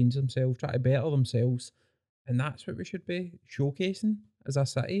 trying to change themselves, trying to better themselves, and that's what we should be showcasing as a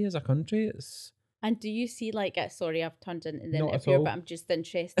city, as a country. And do you see, like, sorry, I've turned into the interviewer, but I'm just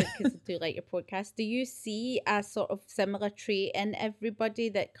interested because I do like your podcast. Do you see a sort of similar trait in everybody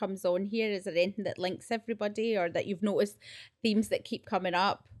that comes on here? Is there anything that links everybody, or that you've noticed themes that keep coming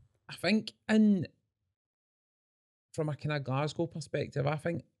up? I think from a kind of Glasgow perspective, I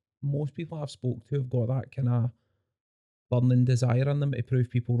think most people I've spoke to have got that kind of burning desire in them to prove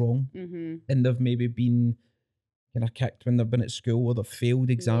people wrong. And they've maybe been kind of kicked when they've been at school, or they've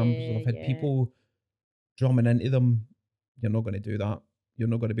failed exams, or they've had people drumming into them, you're not going to do that, you're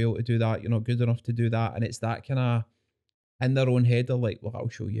not going to be able to do that, you're not good enough to do that. And it's that kind of, in their own head, they're like, well, I'll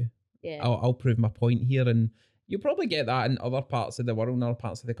show you. I'll prove my point here. And you'll probably get that in other parts of the world and other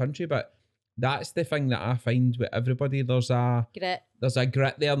parts of the country, but that's the thing that I find with everybody. There's a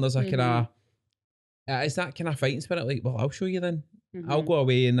grit there, and there's a kind of, it's that kind of fighting spirit, like, well, I'll show you then. I'll go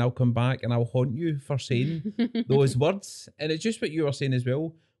away and I'll come back and I'll haunt you for saying those words. And it's just what you were saying as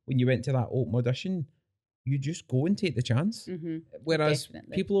well, when you went to that open audition, you just go and take the chance. Whereas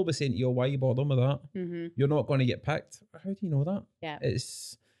people will be saying to you, why are you bothering with that? You're not going to get picked. How do you know that? Yeah.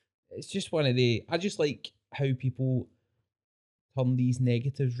 It's just one of the, I just like how people turn these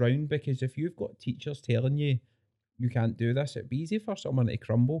negatives round, because if you've got teachers telling you you can't do this, it'd be easy for someone to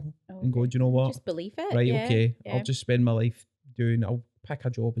crumble and go, do you know what? Just believe it. Right, okay. I'll just spend my life I'll pick a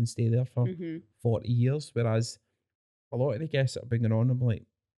job and stay there for 40 years. Whereas a lot of the guests that are bringing on, I'm like,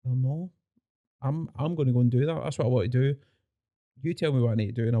 well, no, I'm going to go and do that. That's what I want to do. You tell me what I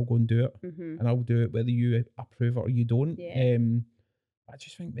need to do and I'll go and do it. And I'll do it whether you approve it or you don't. I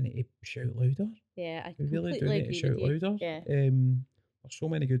just think we need to shout louder. Yeah, I really do need to shout louder. Yeah. There's so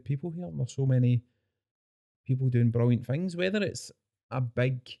many good people here, and there's so many people doing brilliant things, whether it's a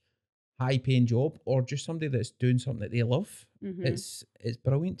big high paying job or just somebody that's doing something that they love. It's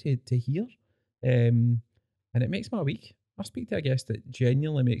brilliant to hear. And it makes my week. I speak to a guest that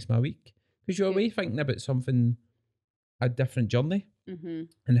genuinely makes my week, because you're away thinking about something, a different journey,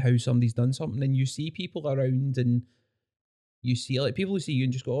 and how somebody's done something, and you see people around, and you see like people who see you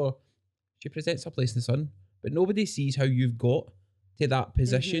and just go, oh, she presents a place in the sun, but nobody sees how you've got to that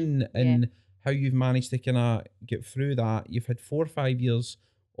position and how you've managed to kind of get through that. You've had 4 or 5 years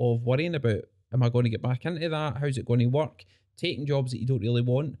of worrying about, am I going to get back into that? How's it going to work? Taking jobs that you don't really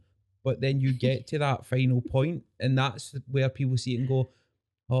want. But then you get to that final point, and that's where people see it and go,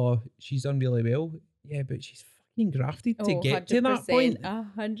 oh, she's done really well. Yeah, but she's fucking grafted to get to that point.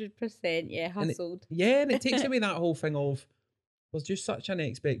 100%, yeah, hustled. And it takes away that whole thing of, there's just such an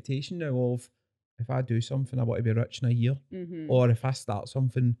expectation now of, if I do something, I want to be rich in a year. Or if I start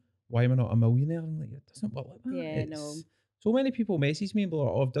something, why am I not a millionaire? I'm like, it doesn't work like that. Yeah, no. So many people message me and be like,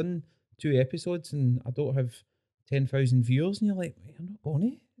 oh, I've done 2 episodes and I don't have 10,000 viewers. And you're like, you're not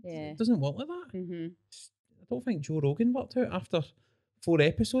going to. Yeah. It doesn't work like that. I don't think Joe Rogan worked out after 4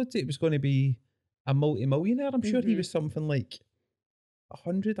 episodes it was going to be a multi-millionaire. I'm sure he was something like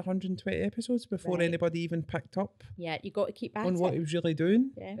 100, 120 episodes before anybody even picked up. Yeah, you got to keep at on what he was really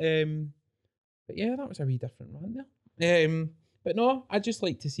doing. Yeah. But yeah, that was a wee different rant there. But no, I just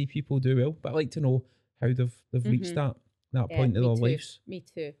like to see people do well. But I like to know how they've reached that point of their lives. Me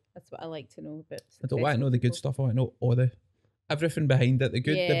too. That's what I like to know about. I don't want to know the good stuff. I want to know all the everything behind it, the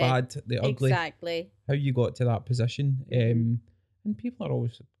good, the bad, the ugly. Exactly. How you got to that position. And people are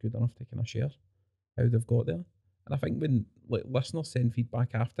always good enough to kind of share how they've got there. And I think when listeners send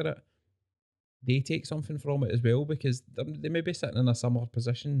feedback after it, they take something from it as well, because they may be sitting in a similar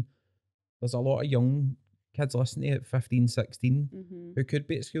position. There's a lot of young kids listening at 15, 16 who could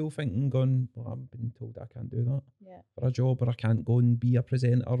be at school thinking, going, well, I've been told I can't do that for a job, or I can't go and be a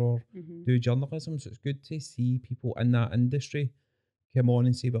presenter or do journalism. So it's good to see people in that industry come on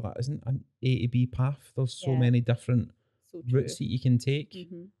and say, well, that isn't an A to B path. There's so many different routes that you can take.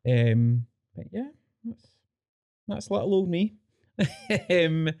 But yeah, that's little old me.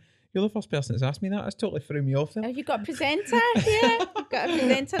 You're the first person that's asked me that. That's totally threw me off there. Have you got a presenter here? You've got a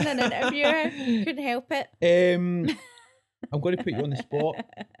presenter and an interviewer. Couldn't help it. I'm going to put you on the spot.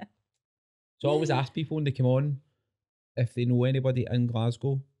 So I always ask people when they come on if they know anybody in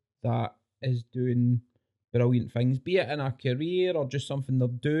Glasgow that is doing brilliant things, be it in a career or just something they're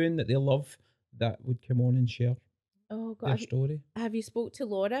doing that they love, that would come on and share their story. Have you spoke to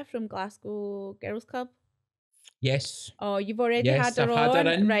Laura from Glasgow Girls Club? Yes. Oh, you've already had her I've on? Had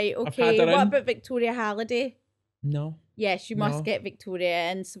her in. Right, okay. What about Victoria Halliday? No. Yes, you must get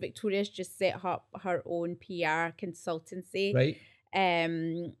Victoria in. So Victoria's just set up her own PR consultancy. Right.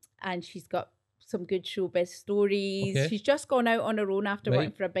 And she's got some good showbiz stories. Okay. She's just gone out on her own after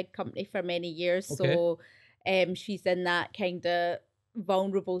working for a big company for many years. Okay. So she's in that kind of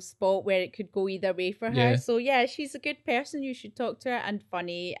vulnerable spot where it could go either way for her. So yeah, she's a good person. You should talk to her, and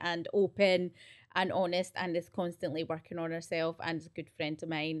funny and open and honest, and is constantly working on herself, and is a good friend of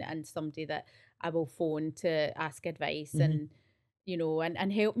mine and somebody that I will phone to ask advice and, you know,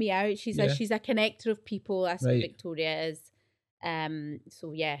 and help me out. She's a connector of people. That's what Victoria is.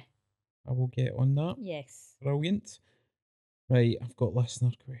 So yeah. I will get on that. Yes. Brilliant. Right, I've got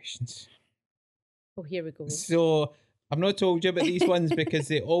listener questions. Oh, here we go. So I've not told you about these ones because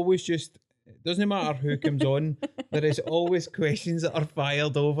they always just, it doesn't matter who comes on, there is always questions that are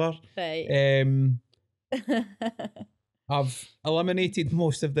fired over. Right. I've eliminated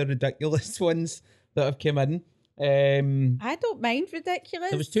most of the ridiculous ones that have come in. I don't mind ridiculous.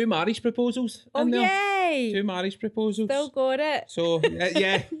 There was 2 marriage proposals. Oh, yay! 2 marriage proposals. Still got it. So,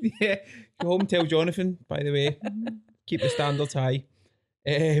 yeah. Go home and tell Jonathan, by the way. Keep the standards high.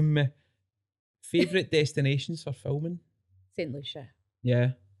 Favourite destinations for filming? St. Lucia.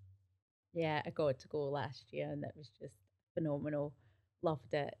 Yeah. Yeah, I got to go last year and it was just phenomenal.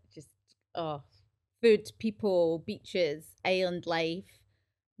 Loved it. Just, food, people, beaches, island life.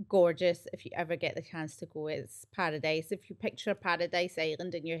 Gorgeous. If you ever get the chance to go, it's paradise. If you picture Paradise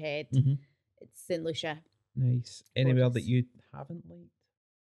Island in your head, it's St. Lucia. Nice. Anywhere that you haven't liked?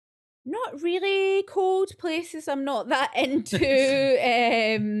 Not really. Cold places I'm not that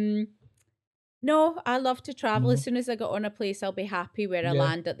into. No, I love to travel. As soon as I get on a place, I'll be happy where I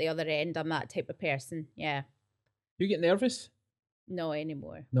land at the other end. I'm that type of person. Yeah. You get nervous? No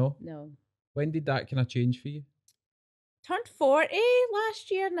anymore. No? No. When did that kind of change for you? Turned 40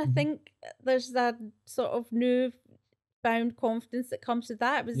 last year, and I think there's that sort of new found confidence that comes with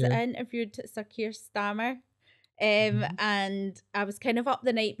that. I interviewed Sir Keir Starmer, and I was kind of up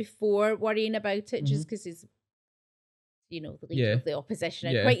the night before worrying about it, just because he's, you know, the leader of the opposition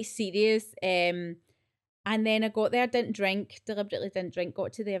and quite serious. And then I got there, deliberately didn't drink,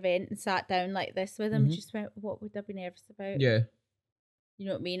 got to the event and sat down like this with him, just went, what would I be nervous about? Yeah. You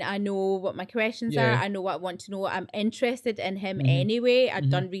know what I mean? I know what my questions are. I know what I want to know. I'm interested in him anyway.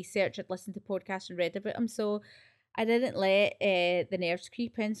 I'd done research. I'd listened to podcasts and read about him. So I didn't let the nerves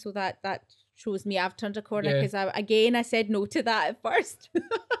creep in. So that shows me I've turned a corner because I said no to that at first.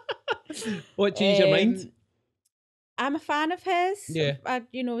 What changed your mind? I'm a fan of his. Yeah. I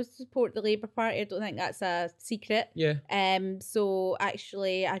support the Labour Party. I don't think that's a secret. Yeah. So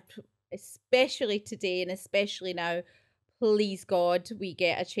actually, especially today and especially now, please God, we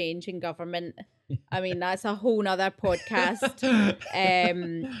get a change in government. I mean, that's a whole nother podcast.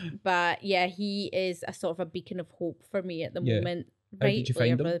 But yeah, he is a sort of a beacon of hope for me at the moment. How did you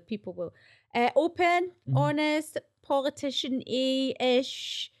find him? People will open, honest,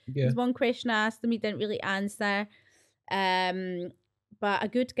 politician-y-ish. Yeah. There's one question I asked him, he didn't really answer. But a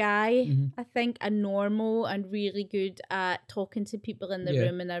good guy, I think, a normal and really good at talking to people in the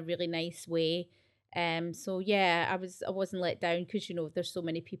room in a really nice way. So yeah, I wasn't let down because there's so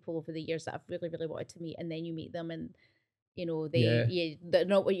many people over the years that I've really, really wanted to meet, and then you meet them and they're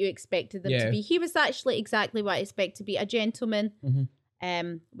not what you expected them to be. He was actually exactly what I expect to be, a gentleman,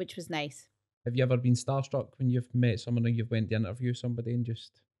 which was nice. Have you ever been starstruck when you've met someone or you've went to interview somebody and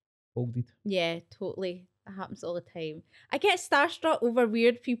just folded? Yeah, totally. That happens all the time. I get starstruck over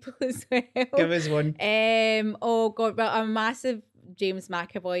weird people as well. Give us one. Oh God, well, I'm a massive James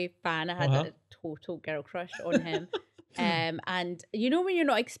McAvoy fan. I had a total girl crush on him. And when you're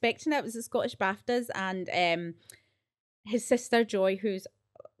not expecting it, it was the Scottish BAFTAs, and his sister Joy, who's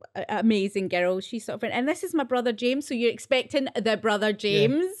an amazing girl, she's sort of, and this is my brother James, so you're expecting the brother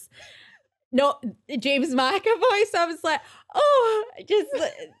James. Yeah. Not James McAvoy. So I was like,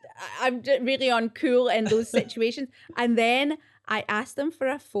 I'm just really uncool in those situations. And then I asked him for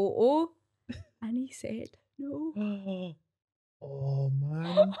a photo and he said no. Oh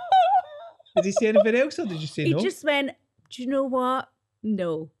man. Did he say anything else or did you say no? He just went, do you know what?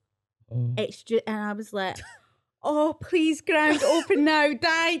 No. Oh. It's just, and I was like, oh, please, ground open now.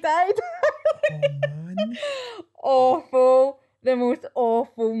 Died. Oh man. Awful. The most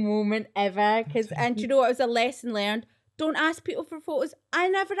awful moment ever. And you know what? It was a lesson learned. Don't ask people for photos. I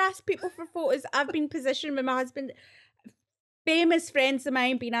never ask people for photos. I've been positioned with my husband. Famous friends of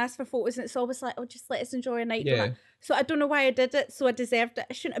mine being asked for photos, and it's always like, oh, just let us enjoy a night. Yeah. So I don't know why I did it. So I deserved it.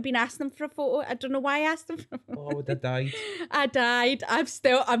 I shouldn't have been asking them for a photo. I don't know why I asked them for a photo. Oh, I would have died. I died. I'm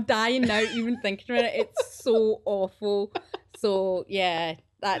dying now even thinking about it. It's so awful. So yeah.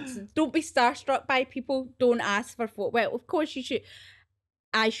 Don't be starstruck by people. Don't ask for photo. Well, of course you should.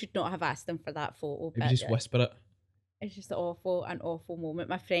 I should not have asked them for that photo. Maybe just whisper it. It's just an awful moment.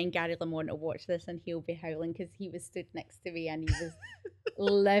 My friend Gary Lamont will watch this and he'll be howling because he was stood next to me and he was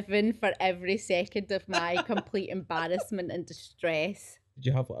living for every second of my complete embarrassment and distress. Did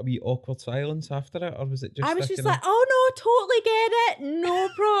you have a wee awkward silence after it, or was it just? I was just like, oh no, totally get it, no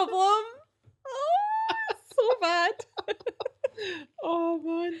problem. Oh, so bad. Oh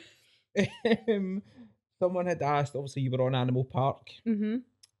man. Someone had asked, obviously you were on Animal Park.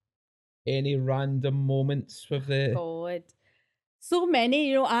 Any random moments with the God, so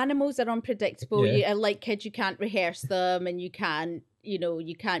many. Animals are unpredictable. Like kids, you can't rehearse them, and you can't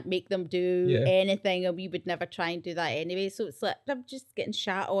make them do anything, and we would never try and do that anyway. So it's like I'm just getting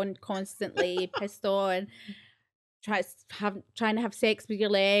shat on constantly, pissed on, trying to have sex with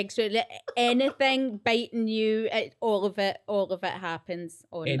your legs, anything biting you. All of it happens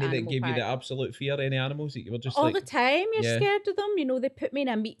on any Animal that gave Park. you the absolute fear. Any animals that you were just all the time you're scared of them. They put me in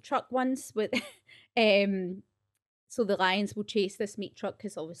a meat truck once with so the lions will chase this meat truck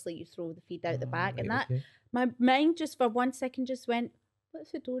because obviously you throw the feed out the back, and that my mind just for 1 second just went, what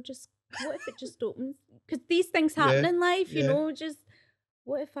if it just opens? Because these things happen in life, just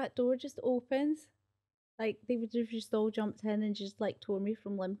what if that door just opens? Like, they would have just all jumped in and just, like, tore me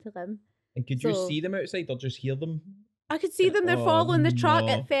from limb to limb. And could you see them outside or just hear them? I could see them. They're following the truck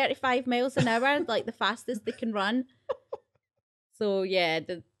at 35 miles an hour, like the fastest they can run. So,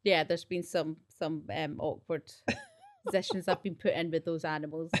 there's been some awkward positions I've been put in with those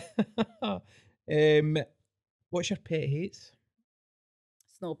animals. What's your pet hates?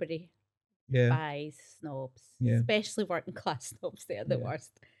 Snobbery. Yeah. Despise snobs. Yeah. Especially working class snobs. They're the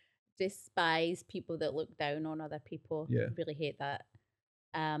worst. Despise people that look down on other people. Yeah. Really hate that.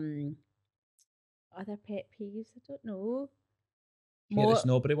 Other pet peeves? I don't know. You hear the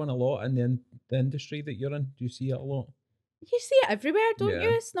snobbery one a lot in the industry that you're in. Do you see it a lot? You see it everywhere, don't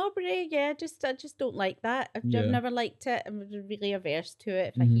you? Snobbery, I just don't like that. I've never liked it. I'm really averse to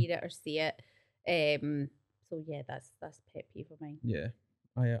it if I hear it or see it. So yeah, that's pet peeve of mine. Yeah,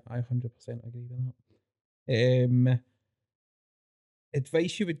 I 100% agree with that.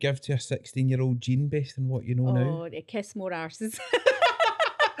 Advice you would give to a 16-year-old Jean based on what you know now? Oh, kiss more arses.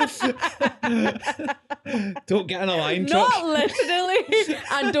 Don't get in a lion truck. Not literally.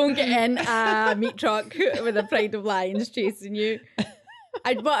 And don't get in a meat truck with a pride of lions chasing you.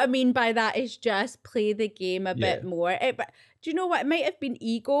 What I mean by that is just play the game a bit more. do you know what? It might have been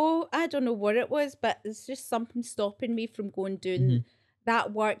ego. I don't know what it was, but it's just something stopping me from going doing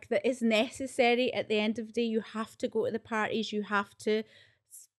that work that is necessary. At the end of the day, you have to go to the parties. You have to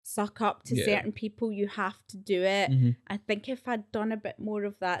suck up to certain people. You have to do it. I think if I'd done a bit more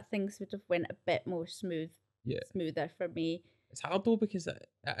of that, things would have went a bit more smoother for me. It's hard though, because it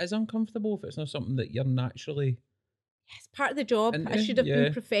is uncomfortable if it's not something that you're naturally. It's part of the job. I should have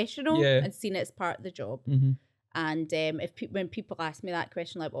been professional and seen it as part of the job. And when people ask me that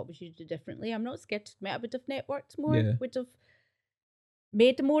question, like, what would you do differently? I'm not scared to admit I would have networked more, would have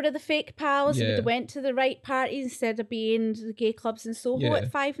made more of the fake pals, would have went to the right parties instead of being the gay clubs in Soho at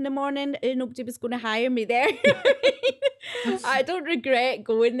 5 a.m. Nobody was going to hire me there. I don't regret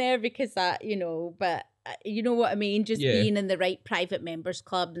going there because that, but you know what I mean? Just being in the right private members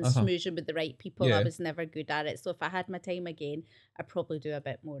club and smoozing with the right people, I was never good at it. So if I had my time again, I'd probably do a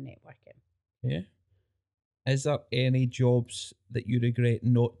bit more networking. Yeah. Is there any jobs that you regret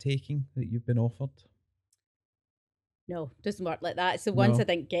not taking that you've been offered? No, doesn't work like that. It's the ones I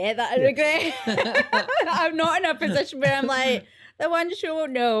didn't get that I regret. I'm not in a position where I'm like, the one show,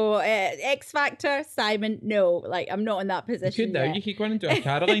 no. X Factor, Simon, no. Like, I'm not in that position. You could now. You could go in and do a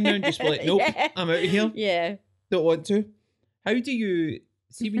Caroline now and just be like, nope, I'm out of here. Yeah. Don't want to. How do you,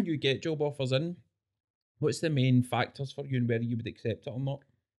 see when you get job offers in, what's the main factors for you and whether you would accept it or not?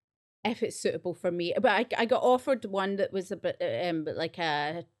 If it's suitable for me. But I got offered one that was a bit like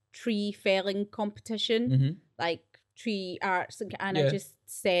a tree felling competition, like tree arts, and I just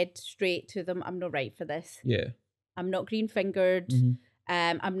said straight to them, I'm not right for this. Yeah. I'm not green fingered.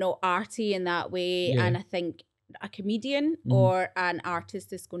 I'm not arty in that way. And I think a comedian or an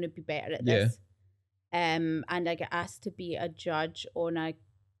artist is going to be better at this. And I get asked to be a judge on a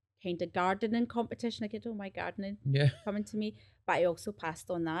kind of gardening competition. I get all my gardening coming to me, but I also passed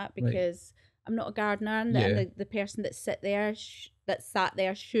on that because I'm not a gardener, and the person that sat there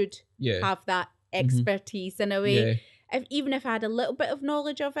should have that expertise in a way. Even if I had a little bit of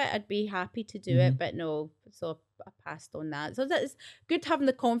knowledge of it, I'd be happy to do it, but no. So I passed on that. So that's good having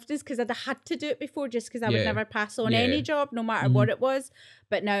the confidence, because I'd had to do it before just because I would never pass on any job, no matter what it was.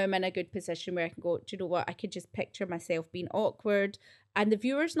 But now I'm in a good position where I can go, do you know what? I could just picture myself being awkward and the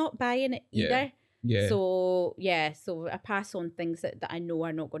viewer's not buying it either. So I pass on things that I know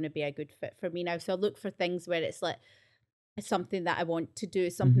are not going to be a good fit for me now. So I look for things where it's like, it's something that I want to do,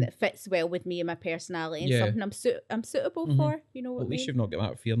 something that fits well with me and my personality, and something I'm suitable for. You know what I mean? At least you've not got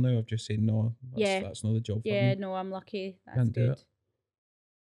that fear now of just saying, no, that's not the job for me. Yeah, no, I'm lucky. That's good.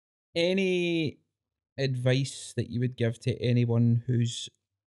 Any advice that you would give to anyone who's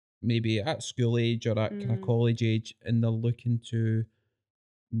maybe at school age or at kind of college age and they're looking to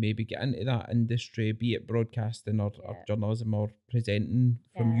maybe get into that industry, be it broadcasting or journalism or presenting,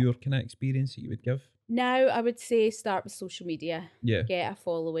 from your kind of experience that you would give? Now, I would say start with social media. Yeah. Get a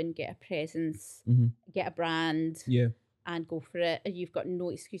following, get a presence, get a brand, and go for it. You've got no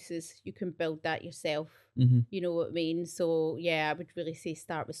excuses. You can build that yourself. You know what I mean? So, I would really say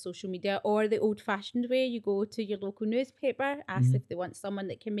start with social media, or the old-fashioned way. You go to your local newspaper, ask if they want someone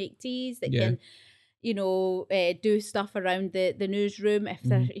that can make teas, that can, do stuff around the newsroom. If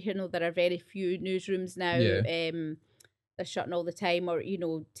there, there are very few newsrooms now. They're shutting all the time, or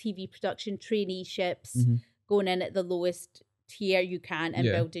TV production traineeships, going in at the lowest tier you can and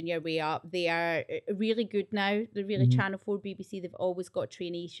building your way up. They are really good now. They're really Channel 4, BBC. They've always got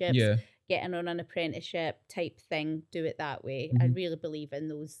traineeships, getting on an apprenticeship type thing. Do it that way. I really believe in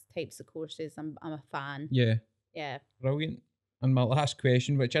those types of courses. I'm a fan. Yeah, brilliant. And my last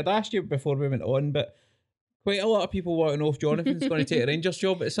question, which I'd asked you before we went on, but quite a lot of people want to know if Jonathan's going to take a Rangers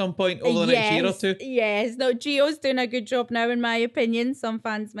job at some point over the next year or two. Yes, no, Gio's doing a good job now, in my opinion. Some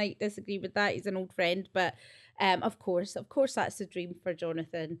fans might disagree with that. He's an old friend, but of course, that's the dream for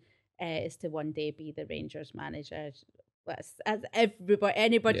Jonathan, is to one day be the Rangers manager. As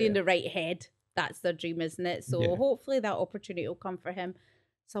anybody in the right head, that's their dream, isn't it? So hopefully that opportunity will come for him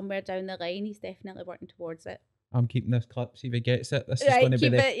somewhere down the line. He's definitely working towards it. I'm keeping this clip, see if he gets it. This is going to be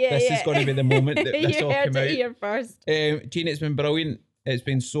is going to be the moment that this all come out. Here first. Jean, it's been brilliant. It's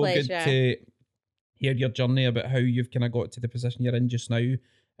been so good to hear your journey about how you've kind of got to the position you're in just now,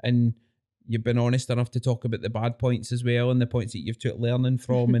 and you've been honest enough to talk about the bad points as well and the points that you've took learning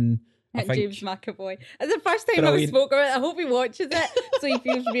from. And I think James McAvoy. It's the first time I've spoken about it. I hope he watches it, so he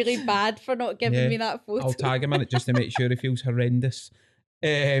feels really bad for not giving me that photo. I'll tag him in it just to make sure he feels horrendous.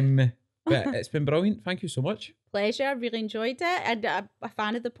 But it's been brilliant. Thank you so much. Pleasure. I really enjoyed it. And I'm a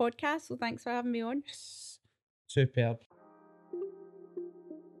fan of the podcast, so thanks for having me on. Superb.